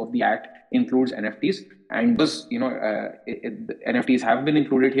Section 2 of the Act includes NFTs. And because NFTs have been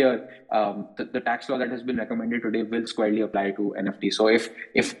included here, the tax law that has been recommended today will squarely apply to NFTs. So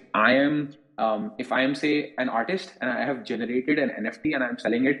if I am say an artist and I have generated an NFT and I'm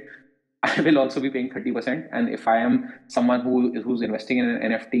selling it, I will also be paying 30%. And if I am someone who's investing in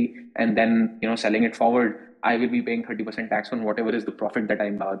an NFT and then selling it forward, I will be paying 30% tax on whatever is the profit that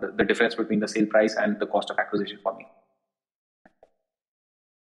I'm the difference between the sale price and the cost of acquisition for me.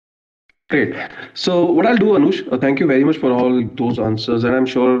 Great. So what I'll do, Anush, thank you very much for all those answers, and I'm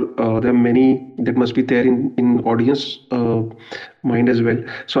sure there are many that must be there in audience mind as well.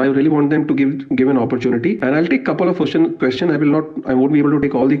 So I really want them to give an opportunity, and I'll take a couple of question. I won't be able to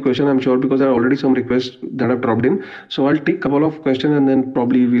take all the question, I'm sure, because there are already some requests that have dropped in. So I'll take a couple of questions and then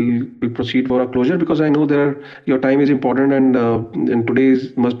probably we'll proceed for a closure, because I know your time is important, and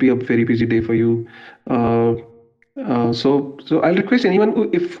today must be a very busy day for you. So I'll request anyone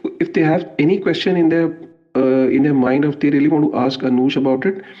if they have any question in their mind, if they really want to ask Anush about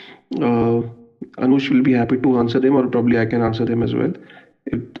it, Anush will be happy to answer them, or probably I can answer them as well.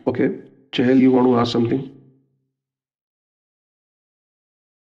 Okay, Chahal, you want to ask something?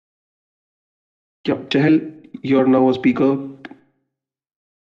 Yeah, Chahal, you're now a speaker.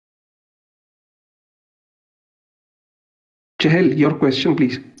 Chahal, your question,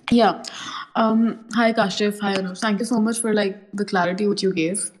 please. Yeah. Hi Kashif, hi Anush. Thank you so much for the clarity which you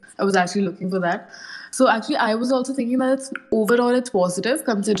gave. I was actually looking for that. So actually, I was also thinking that it's positive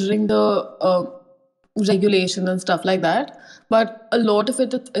considering the regulations and stuff like that. But a lot of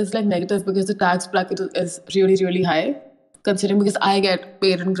it is negative because the tax bracket is really really high. Considering because I get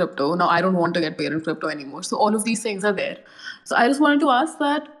paid in crypto now, I don't want to get paid in crypto anymore. So all of these things are there. So I just wanted to ask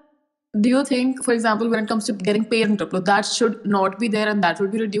that. Do you think, for example, when it comes to getting paid in crypto, that should not be there and that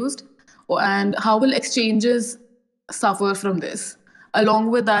would be reduced? And how will exchanges suffer from this?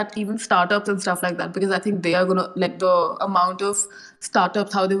 Along with that, even startups and stuff like that, because I think they are going to, the amount of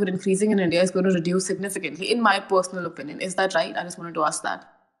startups, how they were increasing in India is going to reduce significantly, in my personal opinion. Is that right? I just wanted to ask that.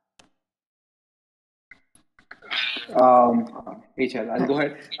 HL, I'll go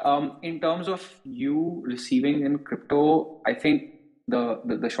ahead. In terms of you receiving in crypto, I think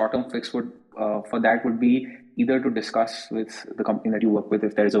the short-term fix would be either to discuss with the company that you work with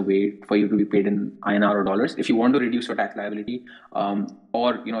if there is a way for you to be paid in INR or dollars if you want to reduce your tax liability,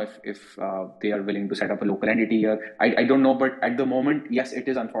 or if they are willing to set up a local entity here. I don't know, but at the moment, yes, it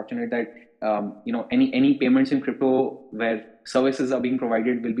is unfortunate that any payments in crypto where services are being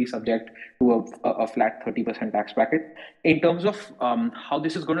provided will be subject to a flat 30% tax bracket. In terms of how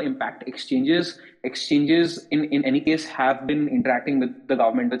this is going to impact exchanges in any case have been interacting with the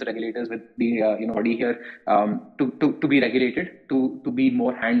government, with regulators, with the body here to be regulated, to be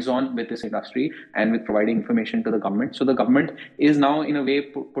more hands-on with this industry and with providing information to the government. So the government is now in a way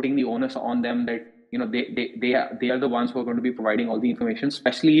putting the onus on them that they are the ones who are going to be providing all the information,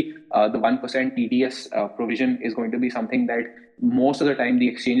 especially the 1% TDS provision is going to be something that most of the time the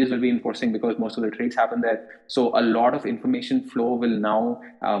exchanges will be enforcing because most of the trades happen there. So a lot of information flow will now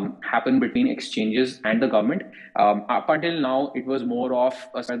happen between exchanges and the government. Up until now, it was more of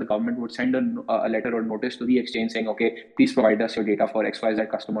the government would send a letter or notice to the exchange saying, okay, please provide us your data for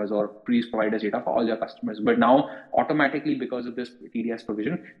XYZ customers, or please provide us data for all your customers. But now, automatically, because of this TDS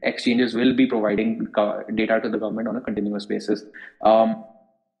provision, exchanges will be providing data to the government on a continuous basis.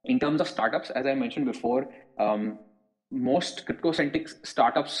 In terms of startups, as I mentioned before, most crypto-centric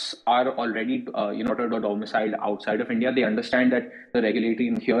startups are already domiciled outside of India. They understand that the regulatory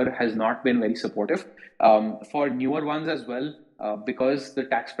in here has not been very supportive. For newer ones as well, because the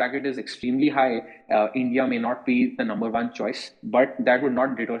tax bracket is extremely high, India may not be the number one choice, but that would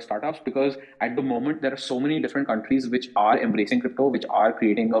not deter startups, because at the moment there are so many different countries which are embracing crypto, which are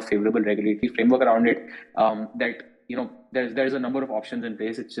creating a favorable regulatory framework around it, that there's a number of options in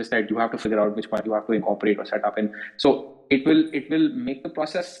place. It's just that you have to figure out which one you have to incorporate or set up in. So it will make the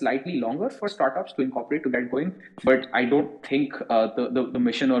process slightly longer for startups to incorporate, to get going. But I don't think the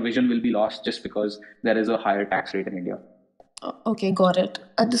mission or vision will be lost just because there is a higher tax rate in India. Okay, got it.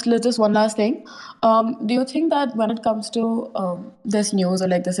 Just one last thing. Do you think that when it comes to this news or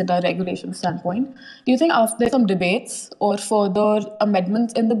this entire regulation standpoint, do you think there's some debates or further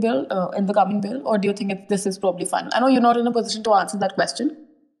amendments in the bill, in the coming bill, or do you think this is probably final? I know you're not in a position to answer that question,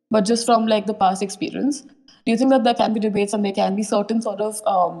 but just from the past experience, do you think that there can be debates and there can be certain sort of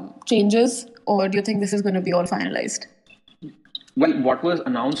changes, or do you think this is going to be all finalized? Well, what was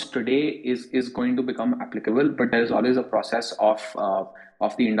announced today is going to become applicable, but there is always a process of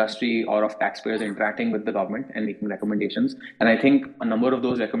the industry or of taxpayers interacting with the government and making recommendations. And I think a number of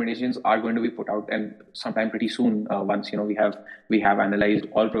those recommendations are going to be put out, and sometime pretty soon, once we have analyzed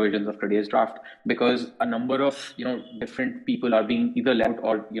all provisions of today's draft, because a number of different people are being either left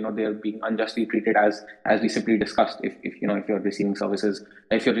out, or they're being unjustly treated, as we simply discussed. If you're receiving services,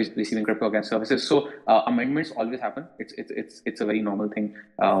 if you're receiving crypto against services. So amendments always happen. It's a very normal thing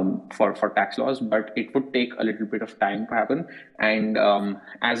for tax laws, but it would take a little bit of time to happen. And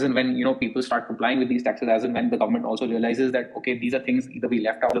as and when people start complying with these taxes, as and when the government also realizes that, okay, these are things either we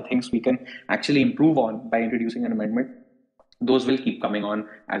left out, the things we can actually improve on by introducing an amendment, those will keep coming on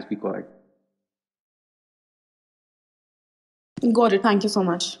as we go ahead. Got it. Thank you so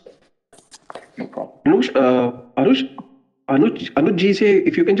much. No problem. Anuj ji, say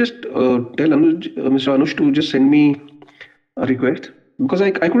if you can just tell Mr. Anush to just send me a request, because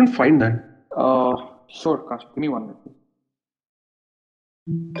I couldn't find that. Sure, Kash, give me 1 minute.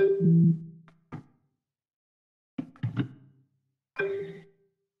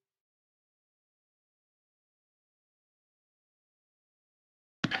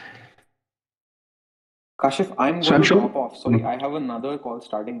 Kashif, I'm going to drop off. Sorry, I have another call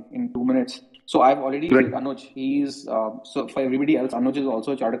starting in 2 minutes. So I've already said Anuj. He's so for everybody else, Anuj is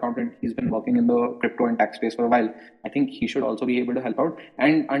also a chartered accountant. He's been working in the crypto and tax space for a while. I think he should also be able to help out.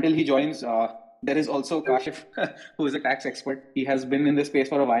 And until he joins, there is also Kashif, who is a tax expert. He has been in this space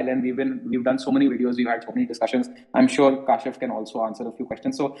for a while, and we've done so many videos, we've had so many discussions. I'm sure Kashif can also answer a few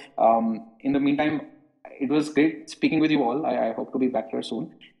questions. So in the meantime, it was great speaking with you all. I hope to be back here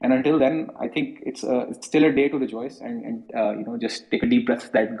soon. And until then, I think it's still a day to rejoice and just take a deep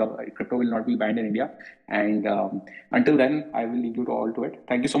breath that crypto will not be banned in India. And until then, I will leave you to all to it.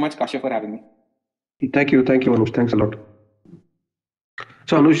 Thank you so much, Kashyap, for having me. Thank you, Anush. Thanks a lot.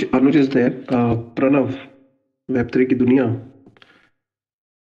 So Anuj is there. Pranav, Web3 की दुनिया.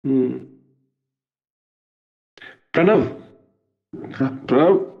 Pranav,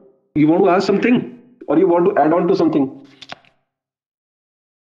 you want to ask something? Or you want to add on to something?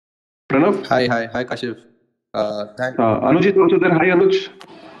 Pranav? Hi, Kashif. Anuj is also there. Hi, Anuj.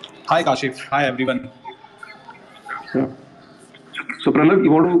 Hi, Kashif. Hi, everyone. Yeah. So, Pranav,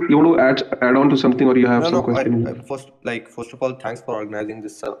 you want to add on to something, or you have some questions? First of all, thanks for organizing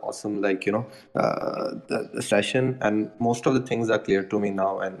this awesome, the session. And most of the things are clear to me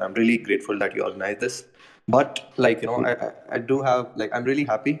now, and I'm really grateful that you organized this. But I do have I'm really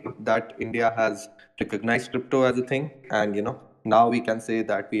happy that India has recognized crypto as a thing, and now we can say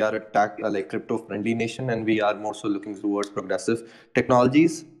that we are a crypto friendly nation, and we are more so looking towards progressive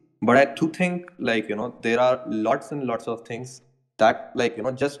technologies. But I do think there are lots and lots of things that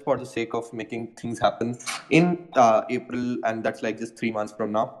just for the sake of making things happen in April, and that's just 3 months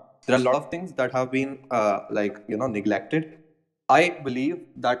from now, there are a lot of things that have been neglected. I believe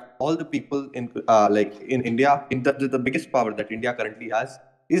that all the people in India, in the biggest power that India currently has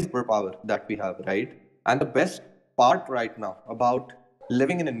is power that we have, right? And the best part right now about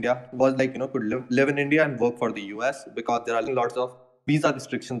living in India was could live in India and work for the US, because there are lots of visa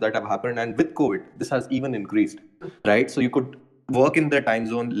restrictions that have happened, and with COVID this has even increased, right? So you could work in their time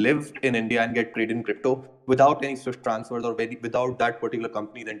zone, live in India, and get paid in crypto without any swift transfers, or without that particular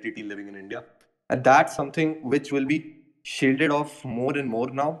company's entity living in India. And that's something which will be shielded off more and more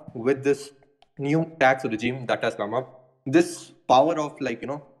now with this new tax regime that has come up. This power of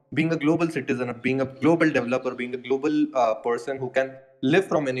being a global citizen, or being a global developer, being a global person who can live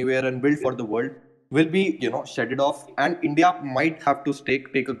from anywhere and build for the world will be shedded off, and India might have to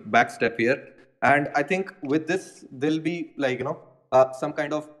take a back step here. And I think with this, there'll be some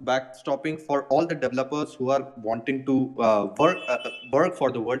kind of backstopping for all the developers who are wanting to work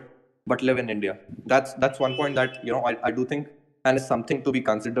for the world but live in India. That's one point that I do think, and it's something to be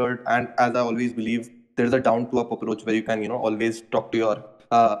considered. And as I always believe, there's a down to up approach where you can always talk to your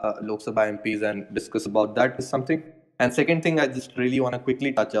Lok Sabha MPs and discuss about that is something. And second thing I just really want to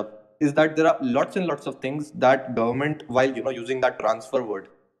quickly touch up is that there are lots and lots of things that government, while using that transfer word,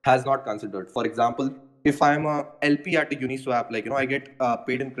 has not considered. For example, if I'm a LP at a Uniswap, I get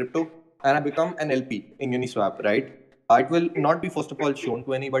paid in crypto and I become an LP in Uniswap, right? It will not be, first of all, shown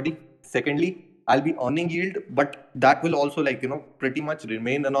to anybody. Secondly, I'll be earning yield, but that will also pretty much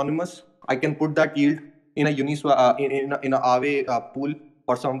remain anonymous. I can put that yield in a Uniswap, in a Aave pool,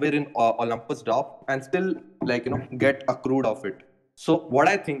 or somewhere in Olympus DAO, and still get accrued of it. So what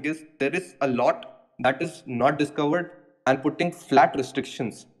I think is there is a lot that is not discovered, and putting flat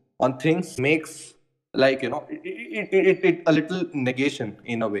restrictions on things makes it a little negation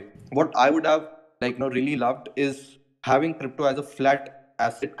in a way. What I would have really loved is having crypto as a flat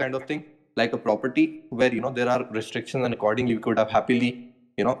asset kind of thing, like a property where there are restrictions, and accordingly we could have happily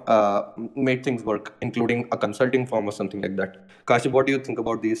made things work, including a consulting firm or something like that. Kashif, what do you think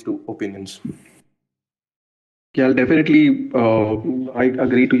about these two opinions? Yeah, definitely. I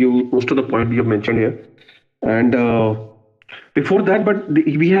agree to you most of the point you have mentioned here. And before that, but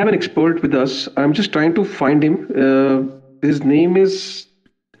we have an expert with us. I'm just trying to find him. His name is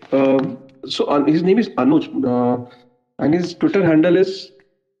his name is Anuj, and his Twitter handle is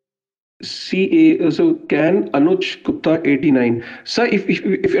so can Anuj Gupta 89. Sir, if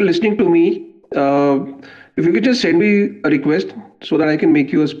you're listening to me, if you could just send me a request so that I can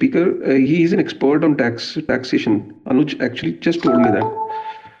make you a speaker. He is an expert on taxation. Anuj actually just told me that.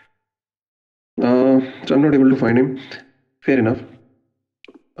 So I'm not able to find him. Fair enough.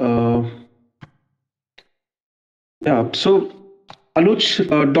 Uh, yeah. So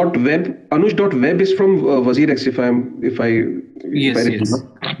Anuj.web is from WazirX, if I Yes, yes, remember.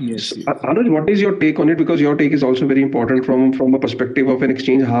 yes, So, yes. Anuj, what is your take on it? Because your take is also very important from a perspective of an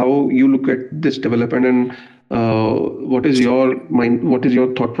exchange. How you look at this development, and what is your mind? What is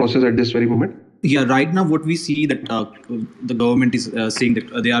your thought process at this very moment? Yeah, right now what we see that the government is saying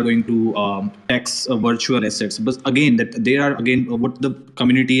that they are going to tax virtual assets, but again that they are again what the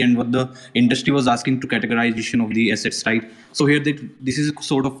community and what the industry was asking to categorization of the assets, right? So here that this is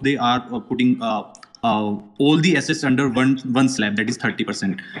sort of they are putting all the assets under one slab, that is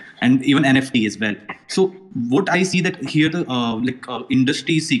 30%, and even NFT as well. So what I see that here the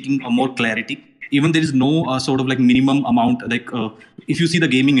industry is seeking a more clarity. Even there is no sort of like minimum amount, like if you see the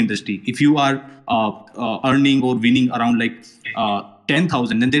gaming industry, if you are earning or winning around like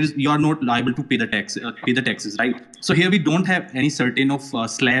 10,000, then there is you are not liable to pay the taxes, right? So here we don't have any certain of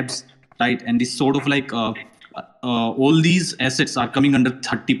slabs, right? And this sort of like all these assets are coming under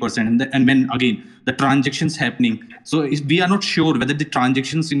 30%, and when again the transactions happening, so if we are not sure whether the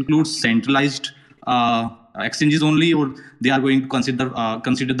transactions include centralized exchanges only, or they are going to consider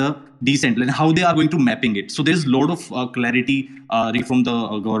the decentralized, and how they are going to mapping it. So there's a lot of clarity from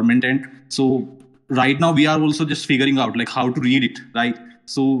the government end. So right now we are also just figuring out like how to read it, right?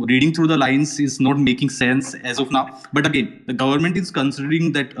 So reading through the lines is not making sense as of now. But again, the government is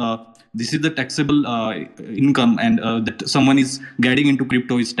considering that this is the taxable income, and that someone is getting into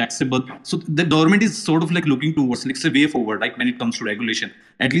crypto is taxable. So the government is sort of like looking towards like a way forward, like when it comes to regulation.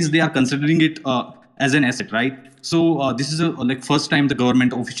 At least they are considering it as an asset, right? So this is a like first time the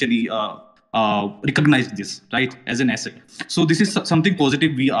government officially recognized this, right, as an asset. So this is something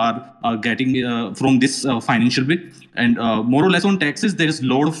positive we are getting from this financial bill. And more or less on taxes, there is a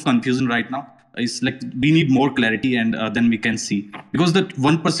lot of confusion right now. It's like we need more clarity, and then we can see, because that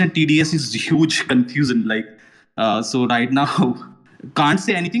 1% TDS is huge confusion. Like so right now, can't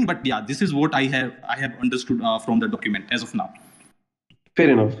say anything. But yeah, this is what I have understood from the document as of now. Fair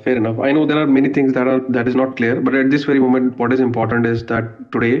enough. Fair enough. I know there are many things that is not clear, but at this very moment, what is important is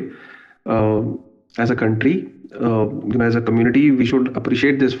that today, uh, as a country, as a community, we should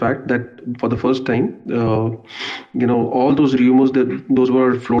appreciate this fact that for the first time, all those rumors that those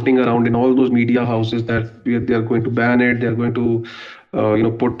were floating around in all those media houses that they are going to ban it, they are going to,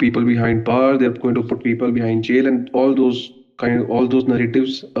 put people behind bars, they are going to put people behind jail, and all those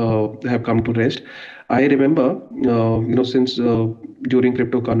narratives have come to rest. I remember, since during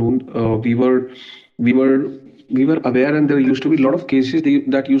Crypto Qanun, we were we were aware, and there used to be a lot of cases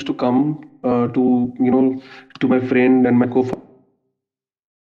that used to come to my friend and my co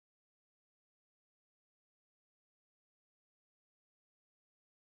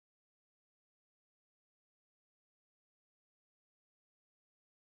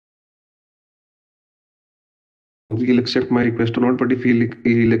he'll accept my request or not, but if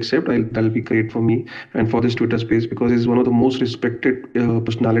he'll accept, that'll be great for me and for this Twitter space, because he's one of the most respected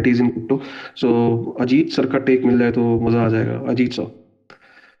personalities in crypto. So Ajit sir ka take मिल जाए तो मजा आ जाएगा.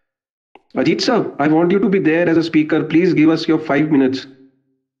 Ajit sir, I want you to be there as a speaker. Please give us your 5 minutes.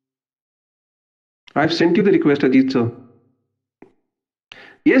 I've sent you the request, Ajit sir.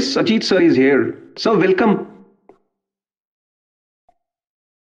 Yes, Ajit sir is here. Sir, welcome.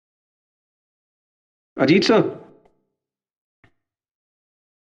 Ajit sir.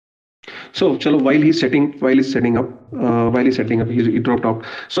 So, chalo, while he's setting up, he dropped out.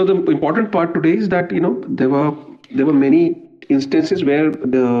 So the important part today is that there were many instances where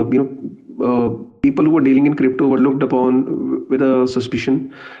the people who were dealing in crypto were looked upon with a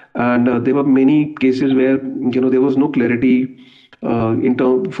suspicion, and there were many cases where there was no clarity in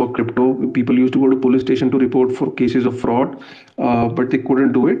term for crypto. People used to go to police station to report for cases of fraud, but they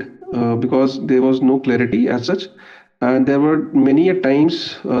couldn't do it because there was no clarity as such. And there were many a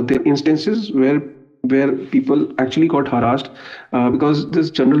times there instances where where people actually got harassed because this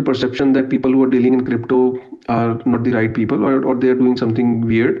general perception that people who are dealing in crypto are not the right people, or they are doing something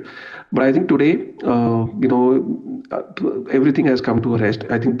weird. But I think today, everything has come to a rest.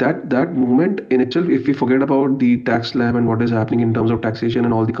 I think that moment in itself, if we forget about the tax slab and what is happening in terms of taxation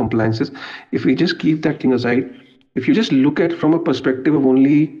and all the compliances, if we just keep that thing aside, if you just look at from a perspective of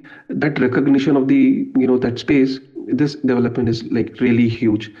only that recognition of the that space, this development is like really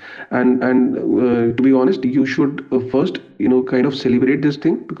huge. And to be honest, you should first kind of celebrate this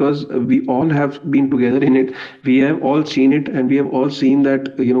thing, because we all have been together in it. We have all seen it, and we have all seen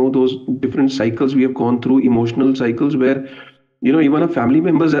that those different cycles we have gone through, emotional cycles, where even our family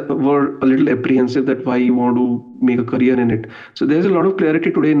members were a little apprehensive that why you want to make a career in it. So there's a lot of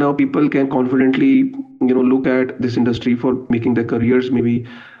clarity today. Now people can confidently look at this industry for making their careers, maybe.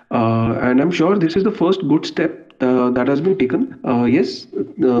 And I'm sure this is the first good step that has been taken. Yes,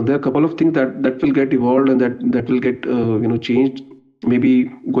 there are a couple of things that will get evolved, and that will get changed maybe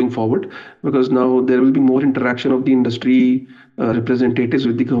going forward, because now there will be more interaction of the industry representatives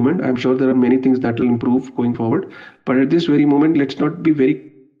with the government. I'm sure there are many things that will improve going forward. But at this very moment, let's not be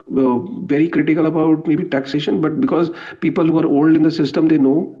very critical about maybe taxation, but because people who are old in the system, they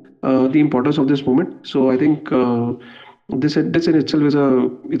know the importance of this moment. So I think this in itself is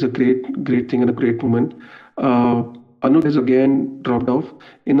a great thing and a great moment. Uh, Anuj has again dropped off.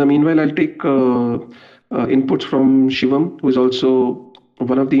 In the meanwhile, I'll take inputs from Shivam, who is also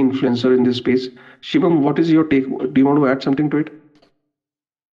one of the influencer in this space. Shivam, what is your take? Do you want to add something to it?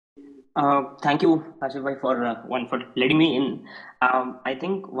 Thank you, Kashif bhai, for letting me in. I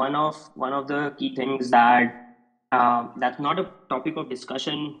think one of the key things that's not a topic of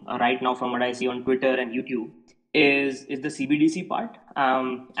discussion right now, from what I see on Twitter and YouTube, is the CBDC part,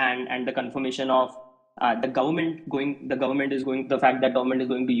 and the confirmation of the fact that government is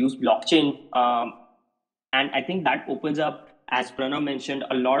going to use blockchain, and I think that opens up, as Pranav mentioned,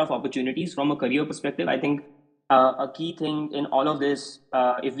 a lot of opportunities from a career perspective. I think a key thing in all of this,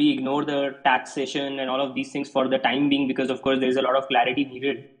 if we ignore the taxation and all of these things for the time being, because of course there is a lot of clarity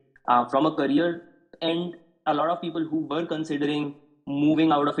needed from a career end, a lot of people who were considering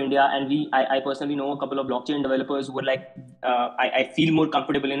moving out of India, and I personally know a couple of blockchain developers who were like, I feel more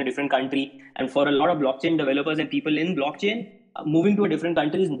comfortable in a different country. And for a lot of blockchain developers and people in blockchain, moving to a different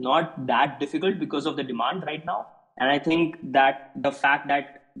country is not that difficult because of the demand right now. And I think that the fact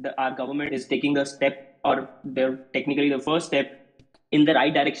that our government is taking a step, or they're technically the first step in the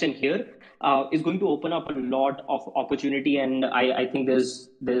right direction here, is going to open up a lot of opportunity. And I think there's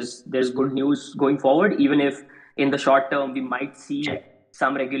good news going forward, even if in the short term we might see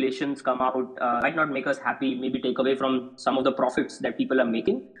some regulations come out, might not make us happy, maybe take away from some of the profits that people are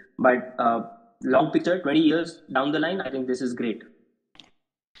making. But long picture, 20 years down the line, I think this is great.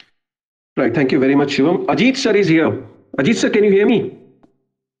 Right. Thank you very much, Shivam. Ajit sir is here. Ajit sir, can you hear me?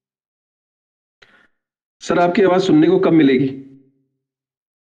 Sir आपकी आवाज सुनने को कब मिलेगी?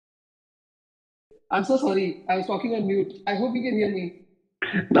 I'm so sorry. I was talking on mute. I hope you can hear me.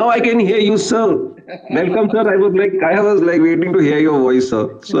 Now I can hear you, sir. Welcome, sir. I was like waiting to hear your voice,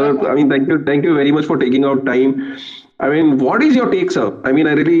 sir. Sir, I mean, thank you very much for taking out time. I mean, what is your take, sir? I mean,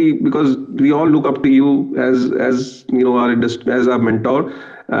 I really, because we all look up to you as our industry, as our mentor,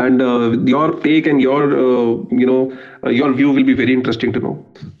 and your take and your view will be very interesting to know.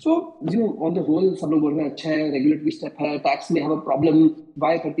 So, on the whole, सब लोग बोल रहे हैं अच्छा है, regulatory step है, tax may have a problem,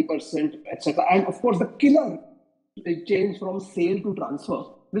 why 30%, etc. And of course, the killer change from sale to transfer,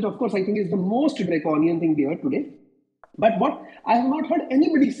 which of course I think is the most draconian thing we heard today. But what I have not heard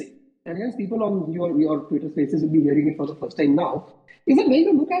anybody say, and hence people on your Twitter spaces will be hearing it for the first time now, is that when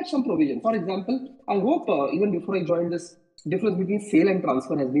you look at some provision, for example, I hope even before I joined this, difference between sale and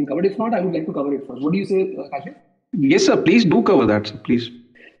transfer has been covered. If not, I would like to cover it first. What do you say, Kashif? Yes, sir. Please do cover that, sir. Please.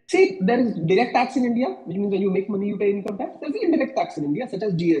 See, there is direct tax in India, which means when you make money, you pay income tax. There is indirect tax in India, such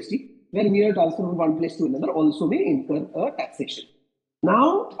as GST, where mere transfer from one place to another also may incur a taxation.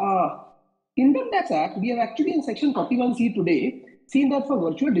 Now, Income Tax Act, we have actually in section 41C today seen that for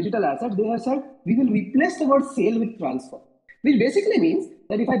virtual digital assets, they have said we will replace the word sale with transfer, which basically means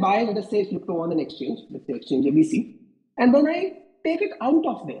that if I buy, let us say, crypto on an exchange, let's say exchange ABC, and then I take it out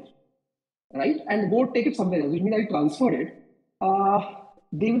of there, right, and go take it somewhere else, which means I transfer it,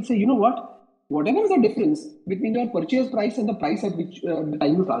 they will say, you know what, whatever is the difference between your purchase price and the price at which the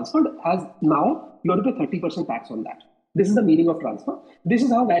time you transferred, has now you have to pay 30% tax on that. This is the meaning of transfer. This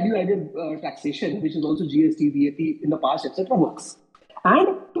is how value-added taxation, which is also GST, VAT in the past, etc., works.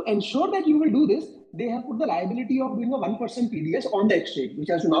 And to ensure that you will do this, they have put the liability of doing a 1% PDS on the exchange, which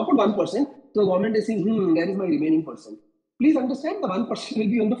has to now put 1%. So the government is saying, there is my remaining percent. Please understand, the 1% will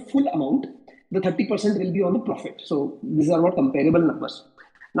be on the full amount. the 30% will be on the profit. So these are not comparable numbers.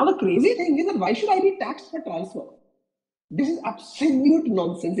 Now the crazy thing is that why should I be taxed for transfer? This is absolute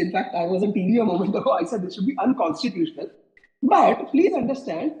nonsense. In fact, I was on TV a moment ago. I said this should be unconstitutional. But please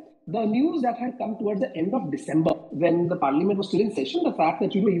understand the news that had come towards the end of December, when the parliament was still in session, the fact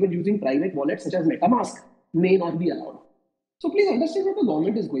that even using private wallets such as MetaMask may not be allowed. So please understand what the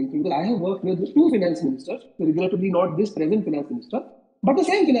government is going through. I have worked with two finance ministers, regrettably not this present finance minister, but the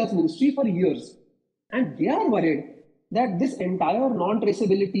same finance ministry for years. And they are worried that this entire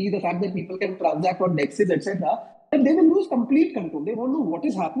non-traceability, the fact that people can transact on DEXs, etc., that they will lose complete control. They won't know what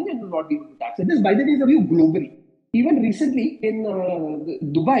is happening and will not be able to tax it. This, by the way, is a view globally. Even recently in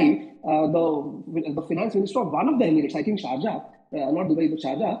Dubai, the finance minister of one of the Emirates, I think Sharjah, not Dubai, but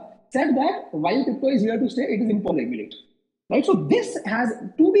Sharjah, said that while crypto is here to stay, it is import regulated. Right? So this has,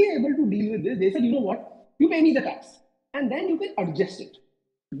 to be able to deal with this, they said, you know what, you pay me the tax and then you can adjust it.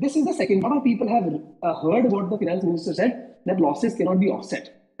 This is the second. A lot of people have heard what the finance minister said, that losses cannot be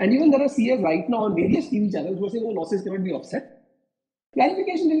offset. And even there are CAs right now on various TV channels who are saying, oh, losses cannot be offset.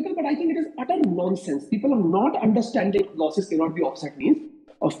 Clarification will come, but I think it is utter nonsense. People are not understanding losses cannot be offset means.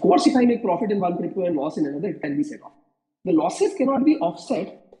 Of course, if I make profit in one crypto and loss in another, it can be set off. The losses cannot be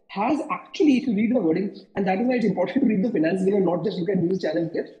offset has actually, if you read the wording, and that is why it's important to read the finance bill and not just look at news channel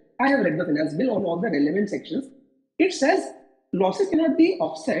clips. I have read the finance bill on all the relevant sections. It says losses cannot be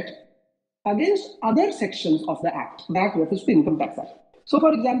offset against other sections of the Act. That refers to Income Tax Act. So,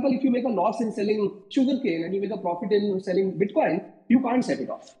 for example, if you make a loss in selling sugarcane and you make a profit in selling Bitcoin, you can't set it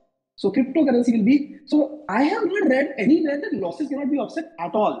off. So, cryptocurrency will be. So, I have not read anywhere that losses cannot be offset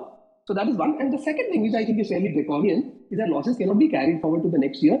at all. So, that is one. And the second thing, which I think is fairly draconian, is that losses cannot be carried forward to the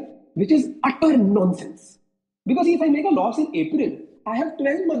next year, which is utter nonsense. Because if I make a loss in April, I have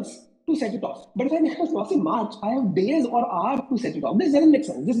 12 months to set it off. But if I make a loss in March, I have days or hours to set it off. This doesn't make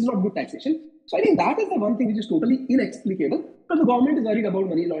sense. This is not good taxation. So I think that is the one thing which is totally inexplicable, because the government is worried about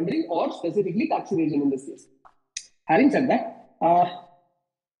money laundering or specifically tax evasion in this case. Having said that,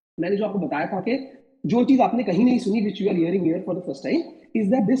 मैंने जो आपको बताया था कि जो चीज आपने कहीं नहीं सुनी, which you are hearing here for the first time, is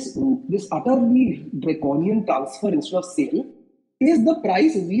that this utterly draconian transfer instead of sale is the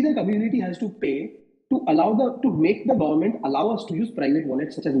price we the community has to pay to make the government allow us to use private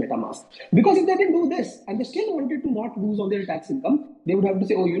wallets such as MetaMask. Because if they didn't do this and they still wanted to not lose on their tax income, they would have to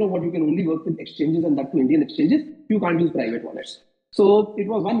say, oh, you know what, you can only work with exchanges and that to Indian exchanges, you can't use private wallets. So it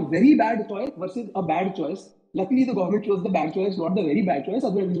was one very bad choice versus a bad choice. Luckily, the government chose the bad choice, not the very bad choice.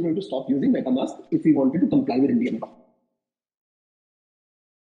 Otherwise, we were going to stop using MetaMask if we wanted to comply with Indian law.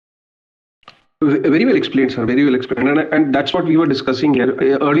 Very well explained, sir. Very well explained, and that's what we were discussing here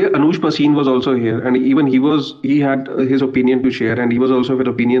earlier. Anoush Bhasin was also here, and even he had his opinion to share, and he was also of an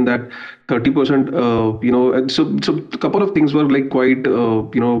opinion that 30%. So a couple of things were like quite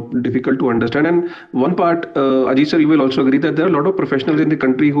difficult to understand. And one part, Ajit sir, you will also agree that there are a lot of professionals in the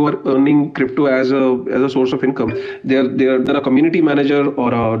country who are earning crypto as a source of income. They're a community manager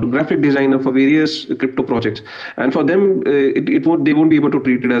or a graphic designer for various crypto projects, and for them, they won't be able to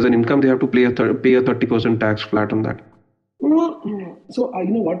treat it as an income. They have to pay a 30% tax flat on that. So you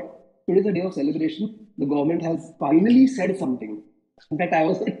know what? Today is a day of celebration. The government has finally said something. In fact, I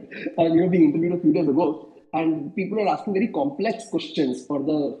was being interviewed a few days ago, and people are asking very complex questions for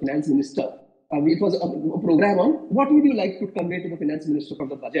the finance minister. It was a program on what would you like to convey to the finance minister for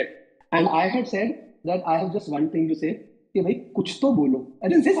the budget. And I had said that I have just one thing to say. कि भाई कुछ तो बोलो. I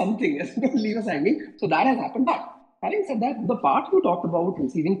didn't say something. Don't leave us hanging. So that has happened. But having said that, the part you talked about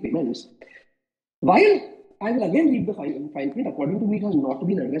receiving payments, while I will again read the fine print, according to me, it has not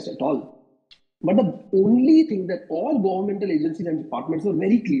been addressed at all. But the only thing that all governmental agencies and departments were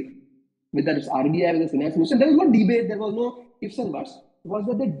very clear, whether it's RBI or the finance minister, there was no debate, there was no ifs and buts, was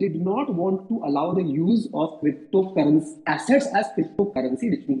that they did not want to allow the use of cryptocurrency assets as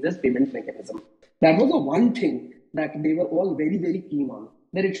cryptocurrency, which means as payment mechanism. That was the one thing that they were all very, very keen on,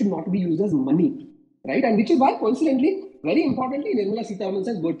 that it should not be used as money, right? And which is why, coincidentally, very importantly, Nirmala Sitharaman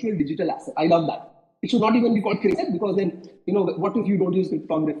says virtual digital asset. I love that. It should not even be called crypto, because then, what if you don't use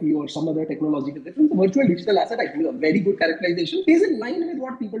cryptography or some other technological difference? The virtual digital asset, I think, is a very good characterization, is in line with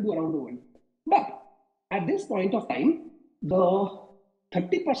what people do around the world. But at this point of time, the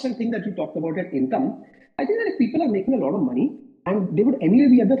 30% thing that you talked about at income, I think that if people are making a lot of money, and they would anyway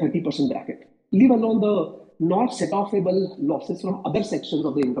be at the 30% bracket, leave alone the not set-offable losses from other sections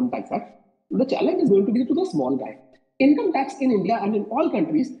of the Income Tax Act, the challenge is going to be to the small guy. Income tax in India and in all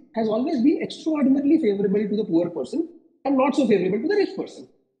countries has always been extraordinarily favorable to the poor person and not so favorable to the rich person.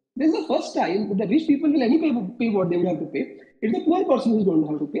 This is the first time that the rich people will anyway pay what they would have to pay. It's the poor person who's going to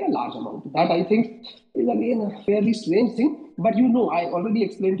have to pay a large amount. That, I think, is again a fairly strange thing. But I already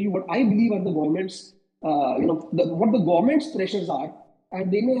explained to you what I believe are the government's, what the government's pressures are,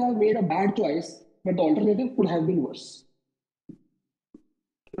 and they may have made a bad choice, but the alternative could have been worse.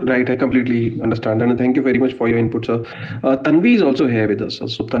 Right, I completely understand, and thank you very much for your input, sir. Tanvi is also here with us.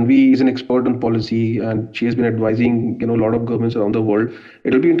 So Tanvi is an expert on policy, and she has been advising a lot of governments around the world.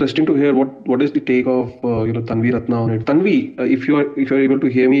 It'll be interesting to hear what is the take of Tanvi Ratna on it. Tanvi, if you're able to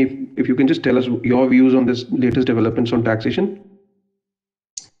hear me, if you can just tell us your views on this latest developments on taxation.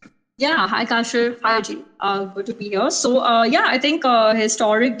 Yeah, hi Kashif, hi Ajit. Good to be here. So I think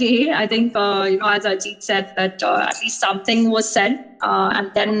historic day. I think as Ajit said that at least something was said,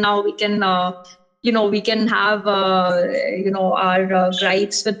 and then now we can we can have our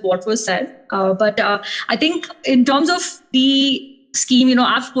gripes with what was said. But I think in terms of the scheme,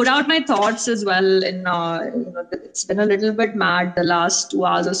 I've put out my thoughts as well. It's been a little bit mad the last 2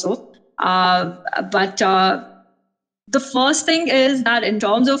 hours or so. But the first thing is that in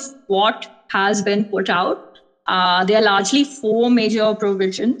terms of what has been put out, there are largely four major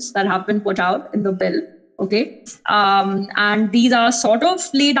provisions that have been put out in the bill. Okay, and these are sort of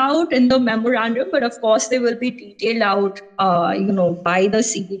laid out in the memorandum, but of course they will be detailed out, by the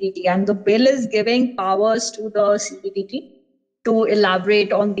CBDT, and the bill is giving powers to the CBDT to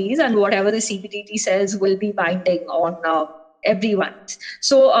elaborate on these, and whatever the CBDT says will be binding on everyone.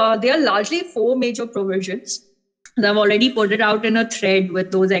 So there are largely four major provisions. I've already put it out in a thread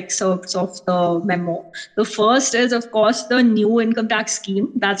with those excerpts of the memo. The first is, of course, the new income tax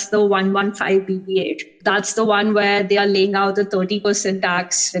scheme. That's the 115 BB8. That's the one where they are laying out the 30%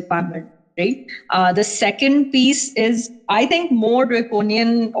 tax requirement, right? The second piece is, I think, more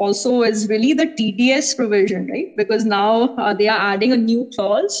draconian also is really the TDS provision, right? Because now they are adding a new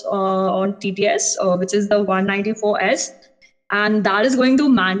clause on TDS, which is the 194S. And that is going to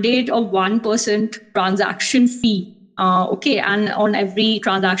mandate a 1% transaction fee. And on every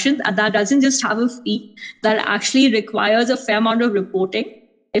transaction, that doesn't just have a fee, that actually requires a fair amount of reporting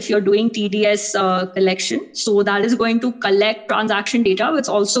if you're doing TDS collection. So that is going to collect transaction data. It's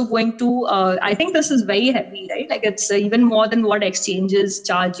also going to, I think this is very heavy, right? Like it's even more than what exchanges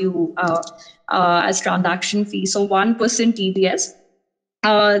charge you as transaction fee. So 1% TDS.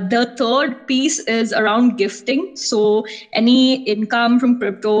 The third piece is around gifting. So any income from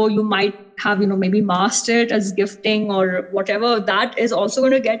crypto you might have, maybe masked it as gifting or whatever, that is also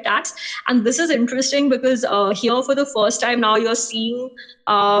going to get taxed. And this is interesting because here for the first time now you're seeing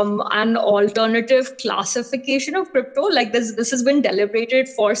an alternative classification of crypto. Like this has been deliberated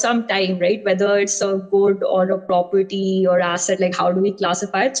for some time, right? Whether it's a good or a property or asset, like how do we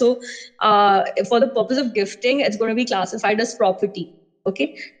classify it? So for the purpose of gifting, it's going to be classified as property.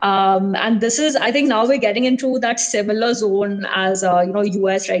 Okay, and this is, I think, now we're getting into that similar zone as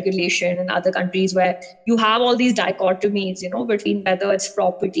US regulation and other countries where you have all these dichotomies, between whether it's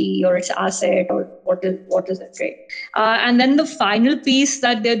property or it's asset or what is it, right? And then the final piece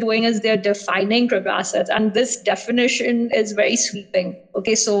that they're doing is they're defining crypto assets, and this definition is very sweeping.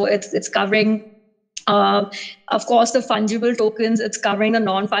 Okay, so it's covering. Of course, the fungible tokens, it's covering the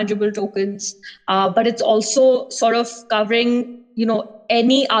non-fungible tokens, but it's also sort of covering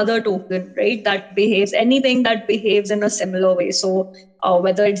any other token, right, that behaves, anything that behaves in a similar way. So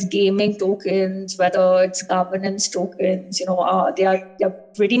whether it's gaming tokens, whether it's governance tokens, they are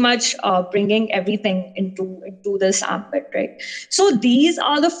pretty much bringing everything into this ambit, right? So these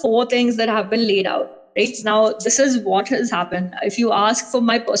are the four things that have been laid out. Right now, this is what has happened. If you ask for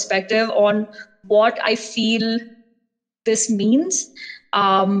my perspective on what I feel this means,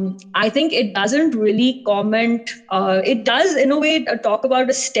 I think it doesn't really comment. It does, in a way, talk about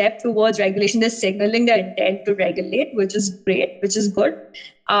a step towards regulation. They're signaling their intent to regulate, which is great, which is good.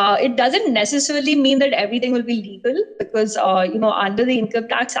 It doesn't necessarily mean that everything will be legal because, under the Income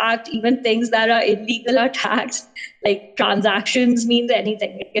Tax Act, even things that are illegal are taxed. Like transactions means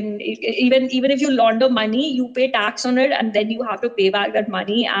anything. It can even if you launder money, you pay tax on it, and then you have to pay back that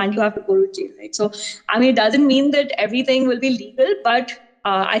money, and you have to go to jail. Right? So, I mean, it doesn't mean that everything will be legal, but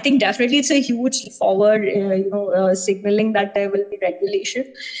I think definitely it's a huge leap forward. Signaling that there will be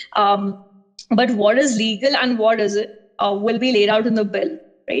regulation. But what is legal and what is it will be laid out in the bill.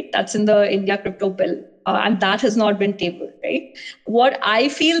 Right? That's in the India crypto bill. And that has not been tabled, right? What I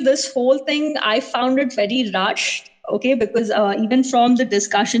feel, this whole thing, I found it very rushed, okay? Because even from the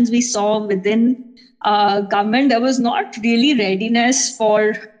discussions we saw within government, there was not really readiness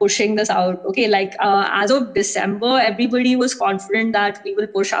for pushing this out, okay? Like as of December, everybody was confident that we will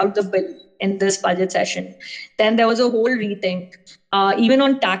push out the bill in this budget session. Then there was a whole rethink. Even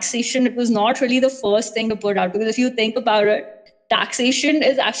on taxation, it was not really the first thing to put out, because if you think about it, taxation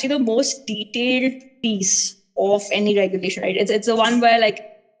is actually the most detailed piece of any regulation, right? It's the one where like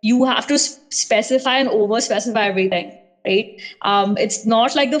you have to specify and over specify everything, right? It's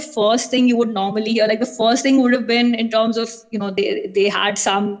not like the first thing you would normally hear. Like the first thing would have been in terms of, they had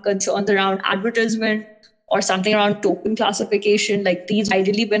some concerns around advertisement or something around token classification. Like these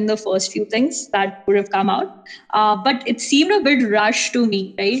ideally been the first few things that would have come out. But it seemed a bit rushed to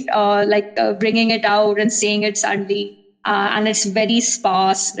me, right? Bringing it out and saying it suddenly. And it's very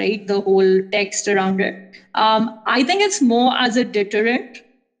sparse, right? The whole text around it. I think it's more as a deterrent,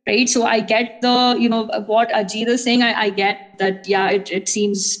 right? So I get what Ajit is saying. I get that, yeah, it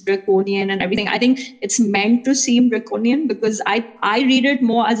seems draconian and everything. I think it's meant to seem draconian because I read it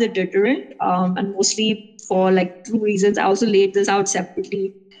more as a deterrent, and mostly for like two reasons. I also laid this out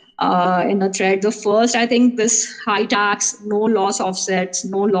separately in a thread. The first, I think this high tax, no loss offsets,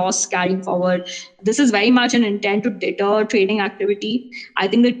 no loss carrying forward. This is very much an intent to deter trading activity. I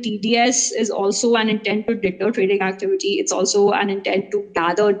think the TDS is also an intent to deter trading activity. It's also an intent to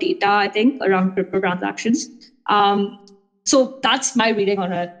gather data, I think, around crypto transactions. So that's my reading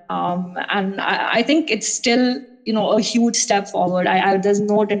on it. And I think it's still, a huge step forward. There's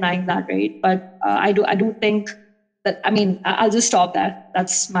no denying that, right? But I do think that, I'll just stop there.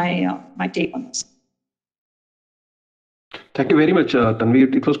 That's my take on this. Thank you very much,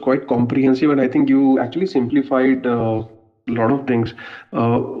 Tanvi. It was quite comprehensive, and I think you actually simplified a lot of things.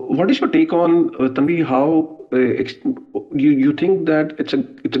 What is your take on, Tanvi? How you think that it's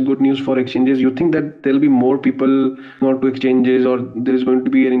a good news for exchanges? You think that there'll be more people going to exchanges, or there is going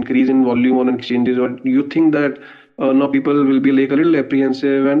to be an increase in volume on exchanges, or you think that now people will be like a little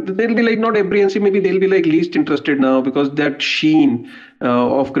apprehensive, and they'll be like not apprehensive, maybe they'll be like least interested now because that sheen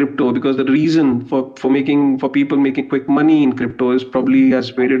of crypto, because the reason for people making quick money in crypto is probably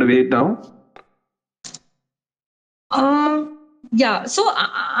has faded away now? Yeah, so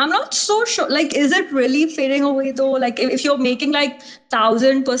I'm not so sure. Like, is it really fading away though? Like, if you're making like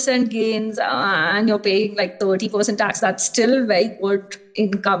 1,000% gains and you're paying like 30% tax, that's still very good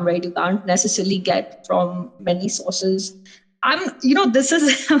income, right? You can't necessarily get from many sources. This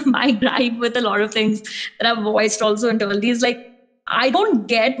is my gripe with a lot of things that I've voiced also internally. Is like, I don't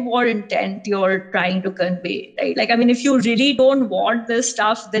get what intent you're trying to convey, right? Like, if you really don't want this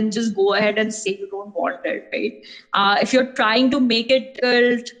stuff, then just go ahead and say you don't want it, right? If you're trying to make it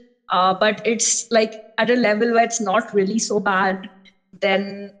good, but it's like at a level where it's not really so bad,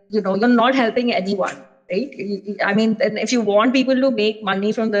 then, you're not helping anyone, right? And if you want people to make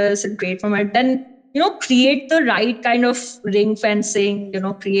money from this and trade from it, then, create the right kind of ring fencing,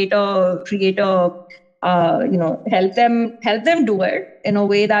 create a help them do it in a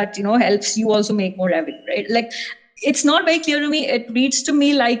way that, helps you also make more revenue, right? Like, it's not very clear to me. It reads to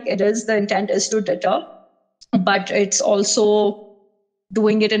me like the intent is to deter, but it's also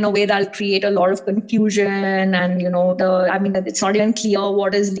doing it in a way that'll create a lot of confusion, and it's not even clear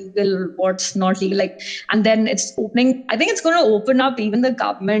what is legal, what's not legal, and then I think it's going to open up even the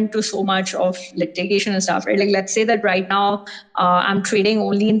government to so much of litigation and stuff, right? Like, let's say that right now I'm trading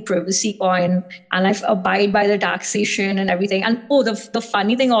only in privacy coin and I abide by the taxation and everything, and the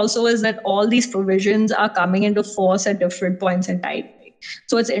funny thing also is that all these provisions are coming into force at different points in time.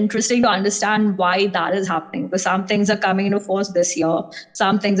 So it's interesting to understand why that is happening, because some things are coming into force this year,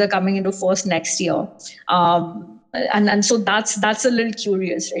 some things are coming into force next year. And so that's a little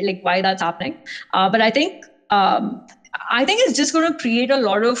curious, right? Like, why that's happening. But I think it's just going to create a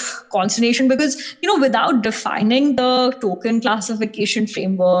lot of consternation because, without defining the token classification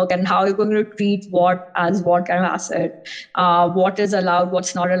framework and how you're going to treat what as what kind of asset, what is allowed,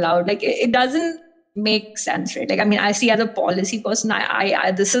 what's not allowed, like it doesn't make sense, right? Like, I see as a policy person,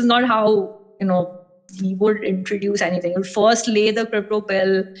 I this is not how, we would introduce anything. You would first lay the crypto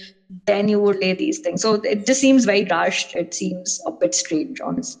bill, then you would lay these things. So it just seems very rushed. It seems a bit strange,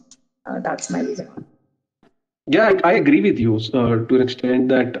 honestly. That's my reason. Yeah, I agree with you to an extent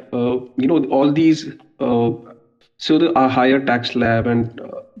that, all these, so the higher tax slab and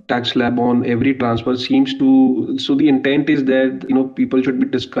tax slab on every transfer seems to, so the intent is that, people should be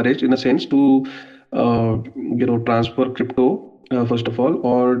discouraged in a sense to, transfer crypto, first of all,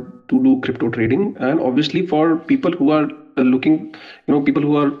 or to do crypto trading. And obviously for people who are looking, people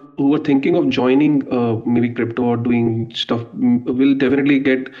who are thinking of joining maybe crypto or doing stuff will definitely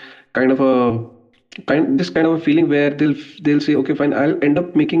get kind of this kind of a feeling where they'll say, okay, fine, I'll end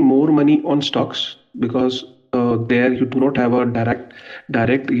up making more money on stocks because there you do not have a direct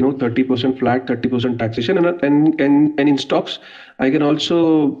direct, 30% flat, 30% taxation, and in stocks, I can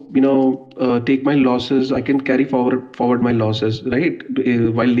also, take my losses. I can carry forward my losses, right,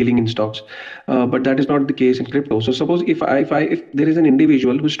 while dealing in stocks. But that is not the case in crypto. So suppose if there is an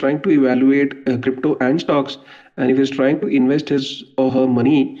individual who's trying to evaluate crypto and stocks, and if he's trying to invest his or her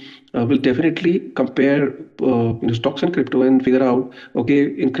money, will definitely compare stocks and crypto and figure out, okay,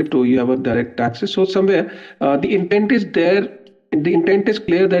 in crypto you have a direct taxes. So somewhere the intent is there. The intent is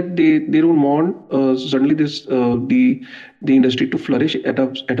clear that they don't want suddenly the industry to flourish at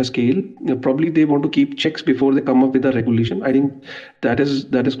a scale. Probably they want to keep checks before they come up with a regulation. I think that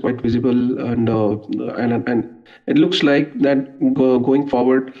is quite visible, and it looks like that going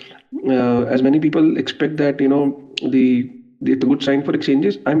forward, as many people expect that, the good sign for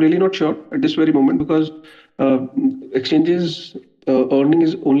exchanges. I'm really not sure at this very moment, because exchanges earning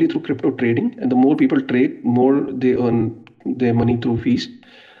is only through crypto trading, and the more people trade, more they earn their money through fees.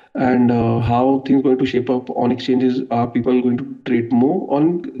 And how things going to shape up on exchanges? Are people going to trade more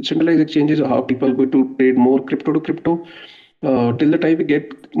on centralized exchanges? Or how people going to trade more crypto to crypto? Till the time we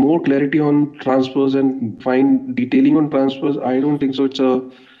get more clarity on transfers and fine detailing on transfers, I don't think so. It's a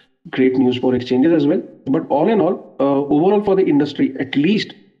great news for exchanges as well. But all in all, overall for the industry, at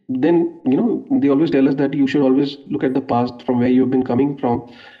least, then they always tell us that you should always look at the past from where you've been coming from.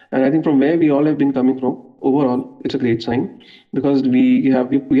 And I think from where we all have been coming from, overall, it's a great sign, because we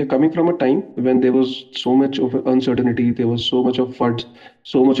are coming from a time when there was so much of uncertainty, there was so much of FUDs,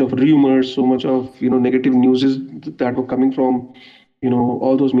 so much of rumors, so much of negative news that were coming from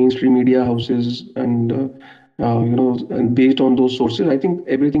all those mainstream media houses, and based on those sources, I think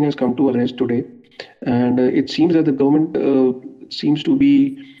everything has come to a rest today. And it seems that the government seems to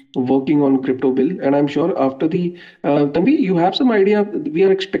be working on crypto bill. And I'm sure after the Tanvi, you have some idea. We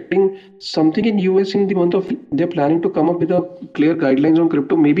are expecting something in US in the month of. They're planning to come up with a clear guidelines on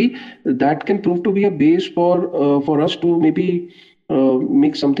crypto. Maybe that can prove to be a base for us to maybe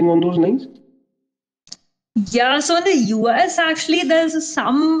make something on those lines. Yeah, so in the US, actually, there's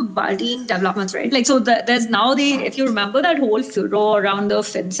some budding developments, right? Like, so there's now if you remember that whole furor around the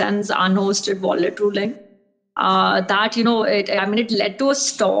FinCEN's unhosted wallet ruling, that, it led to a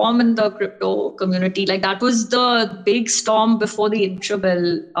storm in the crypto community. Like, that was the big storm before the intro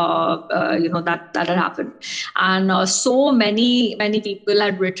bill, that had happened. And so many people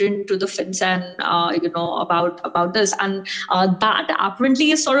had written to the FinCEN, about this. And that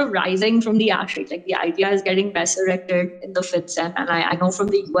apparently is sort of rising from the ash. Like, the idea is getting resurrected in the FinCEN. And I know from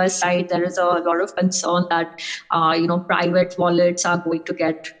the US side, there is a lot of concern that, private wallets are going to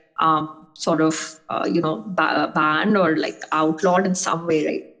get banned or like outlawed in some way,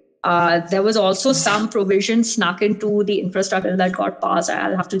 right? There was also some provision snuck into the infrastructure that got passed.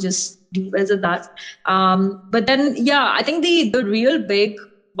 I'll have to just revisit that. But then, yeah, I think the real big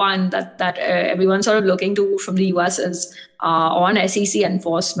one that everyone's sort of looking to from the US is on SEC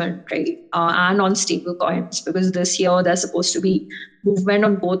enforcement, right? And on stable coins, because this year there's supposed to be movement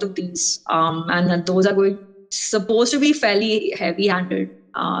on both of these. And those are supposed to be fairly heavy-handed.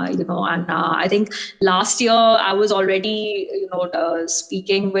 I think last year I was already,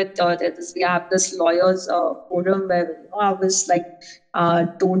 speaking with we have this lawyers forum where I was like,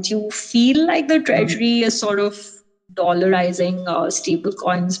 don't you feel like the Treasury is sort of dollarizing stable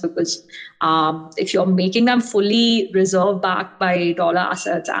coins? Because if you're making them fully reserve backed by dollar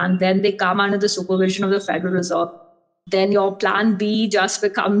assets and then they come under the supervision of the Federal Reserve, then your plan B just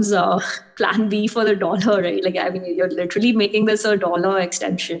becomes plan B for the dollar, right? Like, I mean, you're literally making this a dollar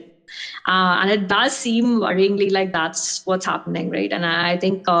extension. And it does seem worryingly like that's what's happening, right? And I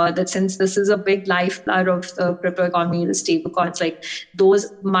think that since this is a big lifeblood of the crypto economy, the stable coins, like those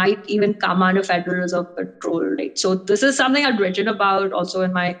might even come under Federal Reserve control, right? So this is something I'd written about also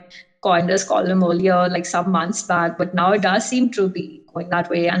in my Coindesk column earlier, like some months back, but now it does seem to be going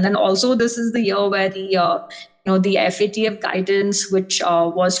that way. And then also this is the year where the FATF guidance, which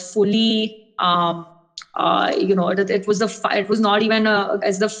was fully, it was not even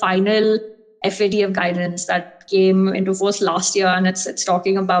as the final FATF guidance that came into force last year, and it's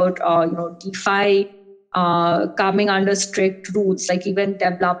talking about DeFi coming under strict rules, like even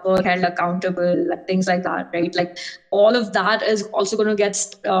developer held accountable and things like that, right? Like all of that is also going to get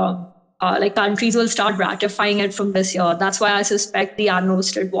like countries will start ratifying it from this year. That's why I suspect the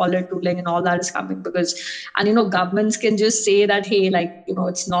unhosted wallet ruling and all that is coming, and governments can just say that, hey, like,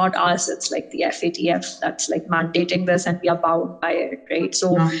 it's not us, it's like the FATF that's like mandating this and we are bound by it, right?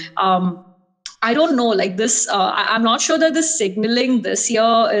 So I don't know, like this, I'm not sure that the signaling this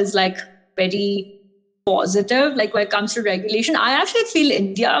year is like very positive, like when it comes to regulation. I actually feel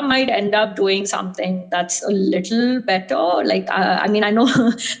India might end up doing something that's a little better. Like, I mean, I know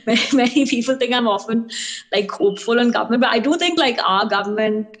many people think I'm often like hopeful on government, but I do think like our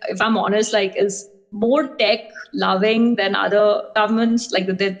government, if I'm honest, like is more tech loving than other governments. Like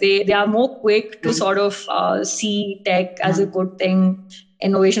they are more quick to sort of see tech as a good thing,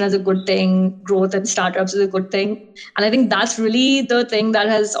 innovation as a good thing, growth and startups is a good thing. And I think that's really the thing that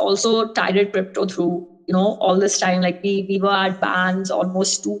has also tided crypto through, all this time. Like we were at bans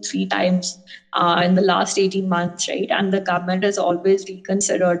almost 2-3 times in the last 18 months, right? And the government has always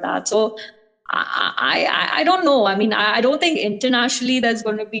reconsidered that. So I don't know. I mean, I don't think internationally there's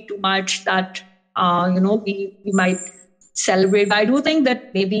going to be too much that we might celebrate. But I do think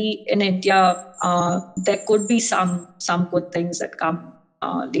that maybe in India there could be some good things that come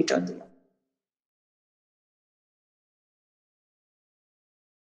later in the year.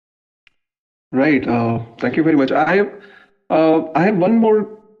 Right. Thank you very much. I have one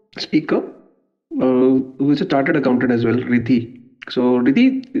more speaker who is a chartered accountant as well, Riddhi. So,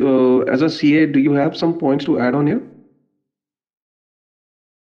 Riddhi, as a CA, do you have some points to add on here?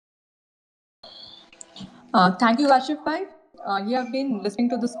 Thank you, Kashif bhai. You have been listening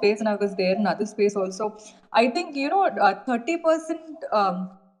to the space, and I was there in other space also. I think 30%.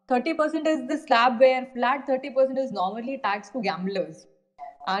 30% is the slab where flat 30% is normally taxed to gamblers.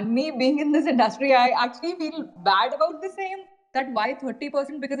 And me being in this industry, I actually feel bad about the same. That why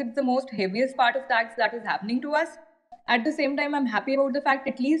 30%? Because it's the most heaviest part of tax that is happening to us. At the same time, I'm happy about the fact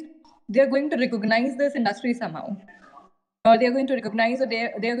at least they're going to recognize this industry somehow. They're going to recognize or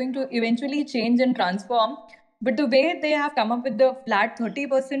they're going to eventually change and transform. But the way they have come up with the flat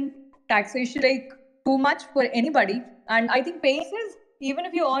 30% taxation, like too much for anybody. And I think paying taxes, even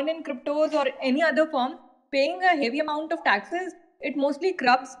if you earn in cryptos or any other form, paying a heavy amount of taxes, it mostly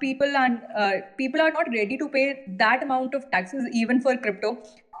corrupts people, and people are not ready to pay that amount of taxes even for crypto.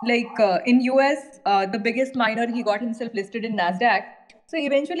 Like in US, the biggest miner, he got himself listed in NASDAQ. So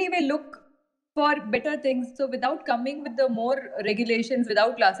eventually we look for better things. So without coming with the more regulations,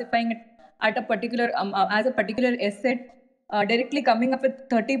 without classifying it at a particular as a particular asset, directly coming up with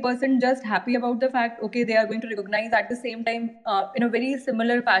 30%, just happy about the fact, okay, they are going to recognize at the same time in a very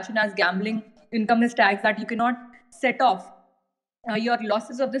similar fashion as gambling, income is tax, that you cannot set off your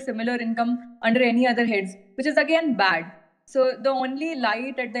losses of the similar income under any other heads, which is again bad. So the only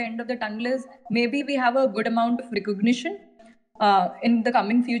light at the end of the tunnel is maybe we have a good amount of recognition. In the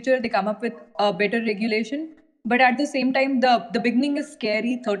coming future, they come up with a better regulation. But at the same time, the beginning is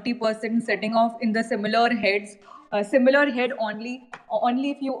scary, 30% setting off in the similar heads, similar head only.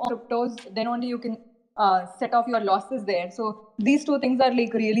 Only if you own cryptos, then only you can set off your losses there. So these two things are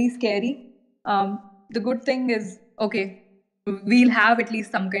like really scary. The good thing is, okay, we'll have at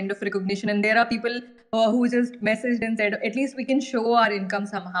least some kind of recognition. And there are people who just messaged and said, at least we can show our income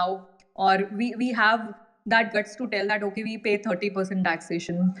somehow. Or we have that guts to tell that, okay, we pay 30%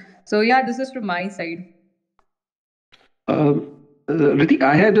 taxation. So yeah, this is from my side. Ritik,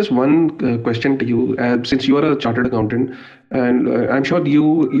 I had just one question to you. Since you are a chartered accountant, and I'm sure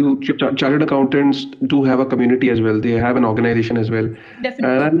chartered accountants do have a community as well. They have an organization as well.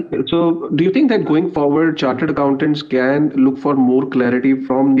 Definitely. So, do you think that going forward, chartered accountants can look for more clarity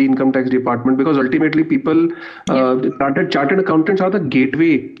from the income tax department? Because ultimately, people, chartered accountants are the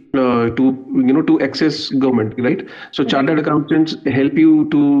gateway to access government, right? So chartered accountants help you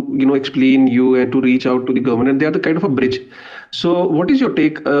to explain you and to reach out to the government, and they are the kind of a bridge. So what is your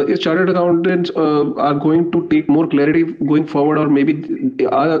take? Is chartered accountants are going to take more clarity going forward, or maybe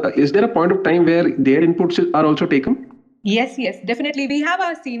is there a point of time where their inputs are also taken? Yes, definitely. We have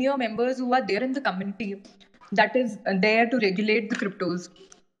our senior members who are there in the community that is there to regulate the cryptos.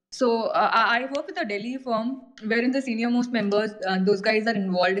 So I work with a Delhi firm wherein the senior most members, those guys are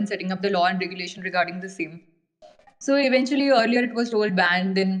involved in setting up the law and regulation regarding the same. So eventually earlier it was told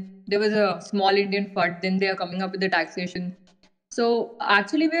ban, then there was a small Indian FUD, then they are coming up with the taxation. So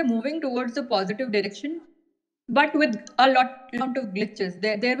actually we're moving towards a positive direction, but with a lot of glitches.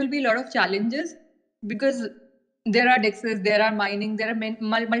 There will be a lot of challenges because there are dexes, there are mining, there are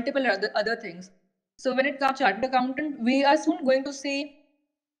multiple other things. So when it comes to chartered accountant, we are soon going to see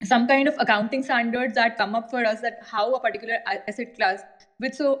some kind of accounting standards that come up for us, that how a particular asset class,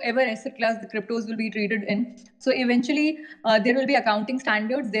 whichsoever asset class the cryptos will be treated in. So eventually there will be accounting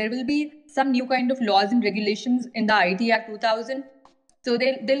standards. There will be some new kind of laws and regulations in the IT Act 2000. So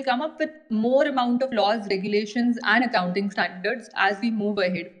they'll come up with more amount of laws, regulations and accounting standards as we move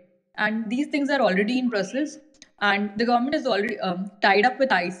ahead. And these things are already in process. And the government is already tied up with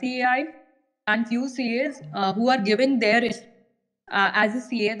ICAI and few CAs who are giving their as a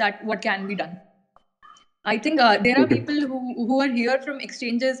CA that what can be done. I think there are people who are here from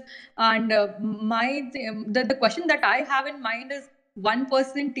exchanges, and the question that I have in mind is 1%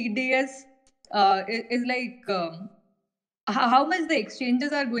 TDS is like how much the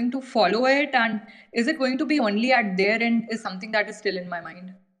exchanges are going to follow it, and is it going to be only at their end, is something that is still in my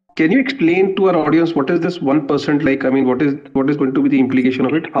mind. Can you explain to our audience what is this 1% like? I mean, what is going to be the implication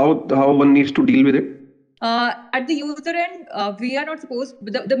of it? How one needs to deal with it? At the user end, we are not supposed.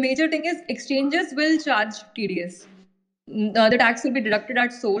 The major thing is exchanges will charge TDS. The tax will be deducted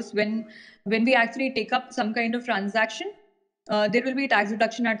at source when we actually take up some kind of transaction. There will be tax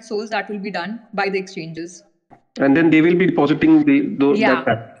deduction at source that will be done by the exchanges. And then they will be depositing that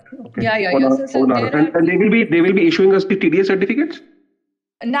tax. Okay. Yeah. And they will be issuing us the TDS certificates.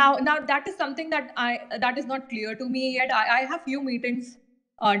 Now that is something that is not clear to me yet. I have few meetings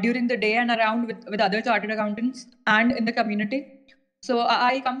during the day and around with other chartered accountants and in the community. So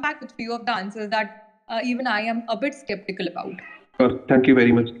I'll come back with few of the answers that even I am a bit skeptical about. Thank you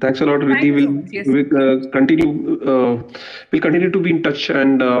very much. Thanks a lot, Riddhi. We'll continue to be in touch,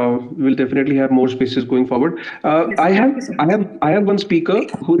 and we'll definitely have more spaces going forward. I have one speaker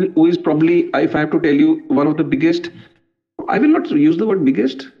who is probably, if I have to tell you, one of the biggest. I will not use the word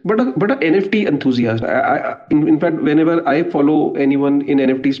biggest, but an NFT enthusiast. In fact, whenever I follow anyone in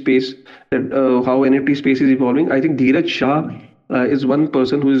NFT space, that how NFT space is evolving, I think Dheeraj Shah is one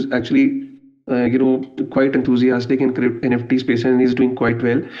person who is actually quite enthusiastic in NFT space, and he's doing quite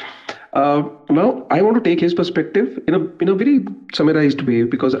well. Now, I want to take his perspective in a very summarized way,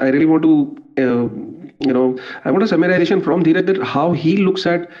 because I really want to I want a summarization from Dheeraj that how he looks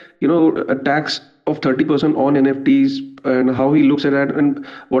at a tax of 30% on NFTs, and how he looks at that, and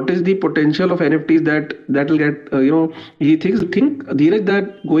what is the potential of NFTs that will get he think Dheeraj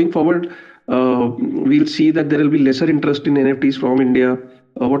that going forward we'll see that there will be lesser interest in NFTs from India.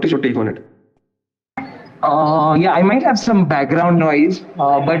 What is your take on it? Yeah, I might have some background noise,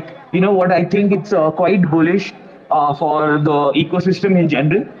 but you know what, I think it's quite bullish for the ecosystem in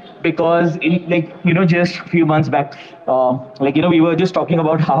general, because in just a few months back, we were just talking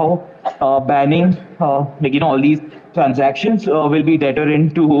about how banning all these transactions will be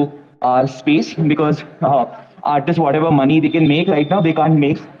deterrent to our space, because artists, whatever money they can make right now, they can't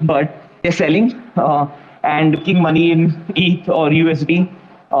make, but they're selling and making money in ETH or USD.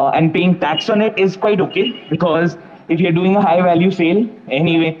 And paying tax on it is quite okay, because if you're doing a high value sale,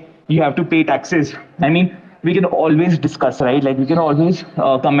 anyway, you have to pay taxes. I mean, we can always discuss, right? Like we can always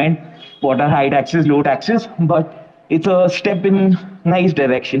comment what are high taxes, low taxes, but it's a step in nice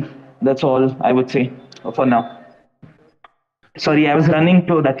direction. That's all I would say for now. Sorry, I was running,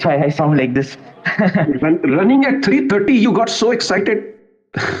 so that's why I sound like this. Running at 3:30, you got so excited.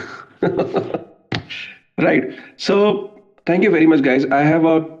 Right. So thank you very much, guys. I have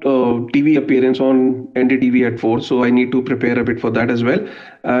a TV appearance on NDTV at 4, so I need to prepare a bit for that as well.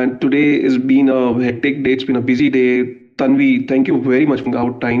 And today has been a hectic day. It's been a busy day. Tanvi, thank you very much for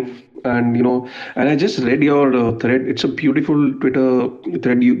our time. And and I just read your thread. It's a beautiful Twitter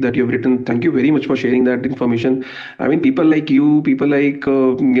thread that you've written. Thank you very much for sharing that information. I mean, people like you, people like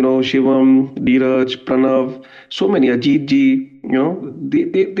Shivam, Dheeraj, Pranav, so many, Ajit ji.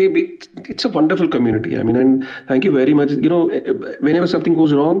 It's a wonderful community. I mean, and thank you very much. Whenever something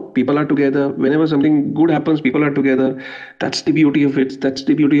goes wrong, people are together. Whenever something good happens, people are together. That's the beauty of it. That's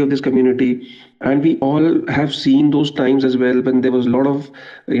the beauty of this community. And we all have seen those times as well, when there was a lot of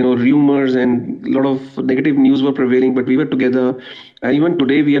rumors and a lot of negative news were prevailing, but we were together. And even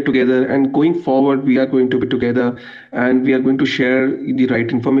today we are together, and going forward we are going to be together, and we are going to share the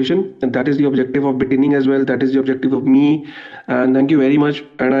right information. And that is the objective of beginning as well. That is the objective of me. And thank you very much.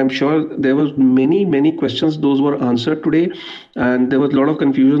 And I'm sure there was many questions. Those were answered today, and there was a lot of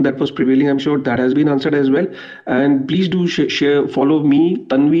confusion that was prevailing. I'm sure that has been answered as well. And please do share, follow me,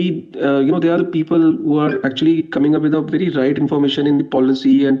 Tanvi. There are people who are actually coming up with a very right information in the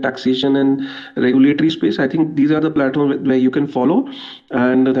policy and taxation and regulatory space. I think these are the platforms where you can follow.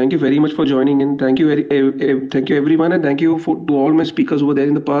 And thank you very much for joining in. Thank you everyone, and thank you to all my speakers who were there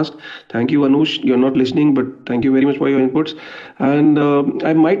in the past. Thank you, Anoush. You're not listening, but thank you very much for your inputs. And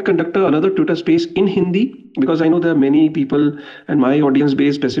I might conduct another Twitter space in Hindi, because I know there are many people, and my audience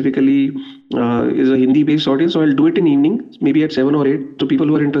base specifically is a Hindi-based audience. So I'll do it in evening, maybe at 7 or 8. So people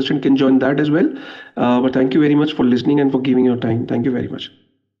who are interested can join that as well. But thank you very much for listening and for giving your time. Thank you very much.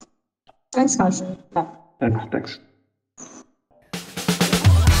 Thanks, Kashi. Thanks.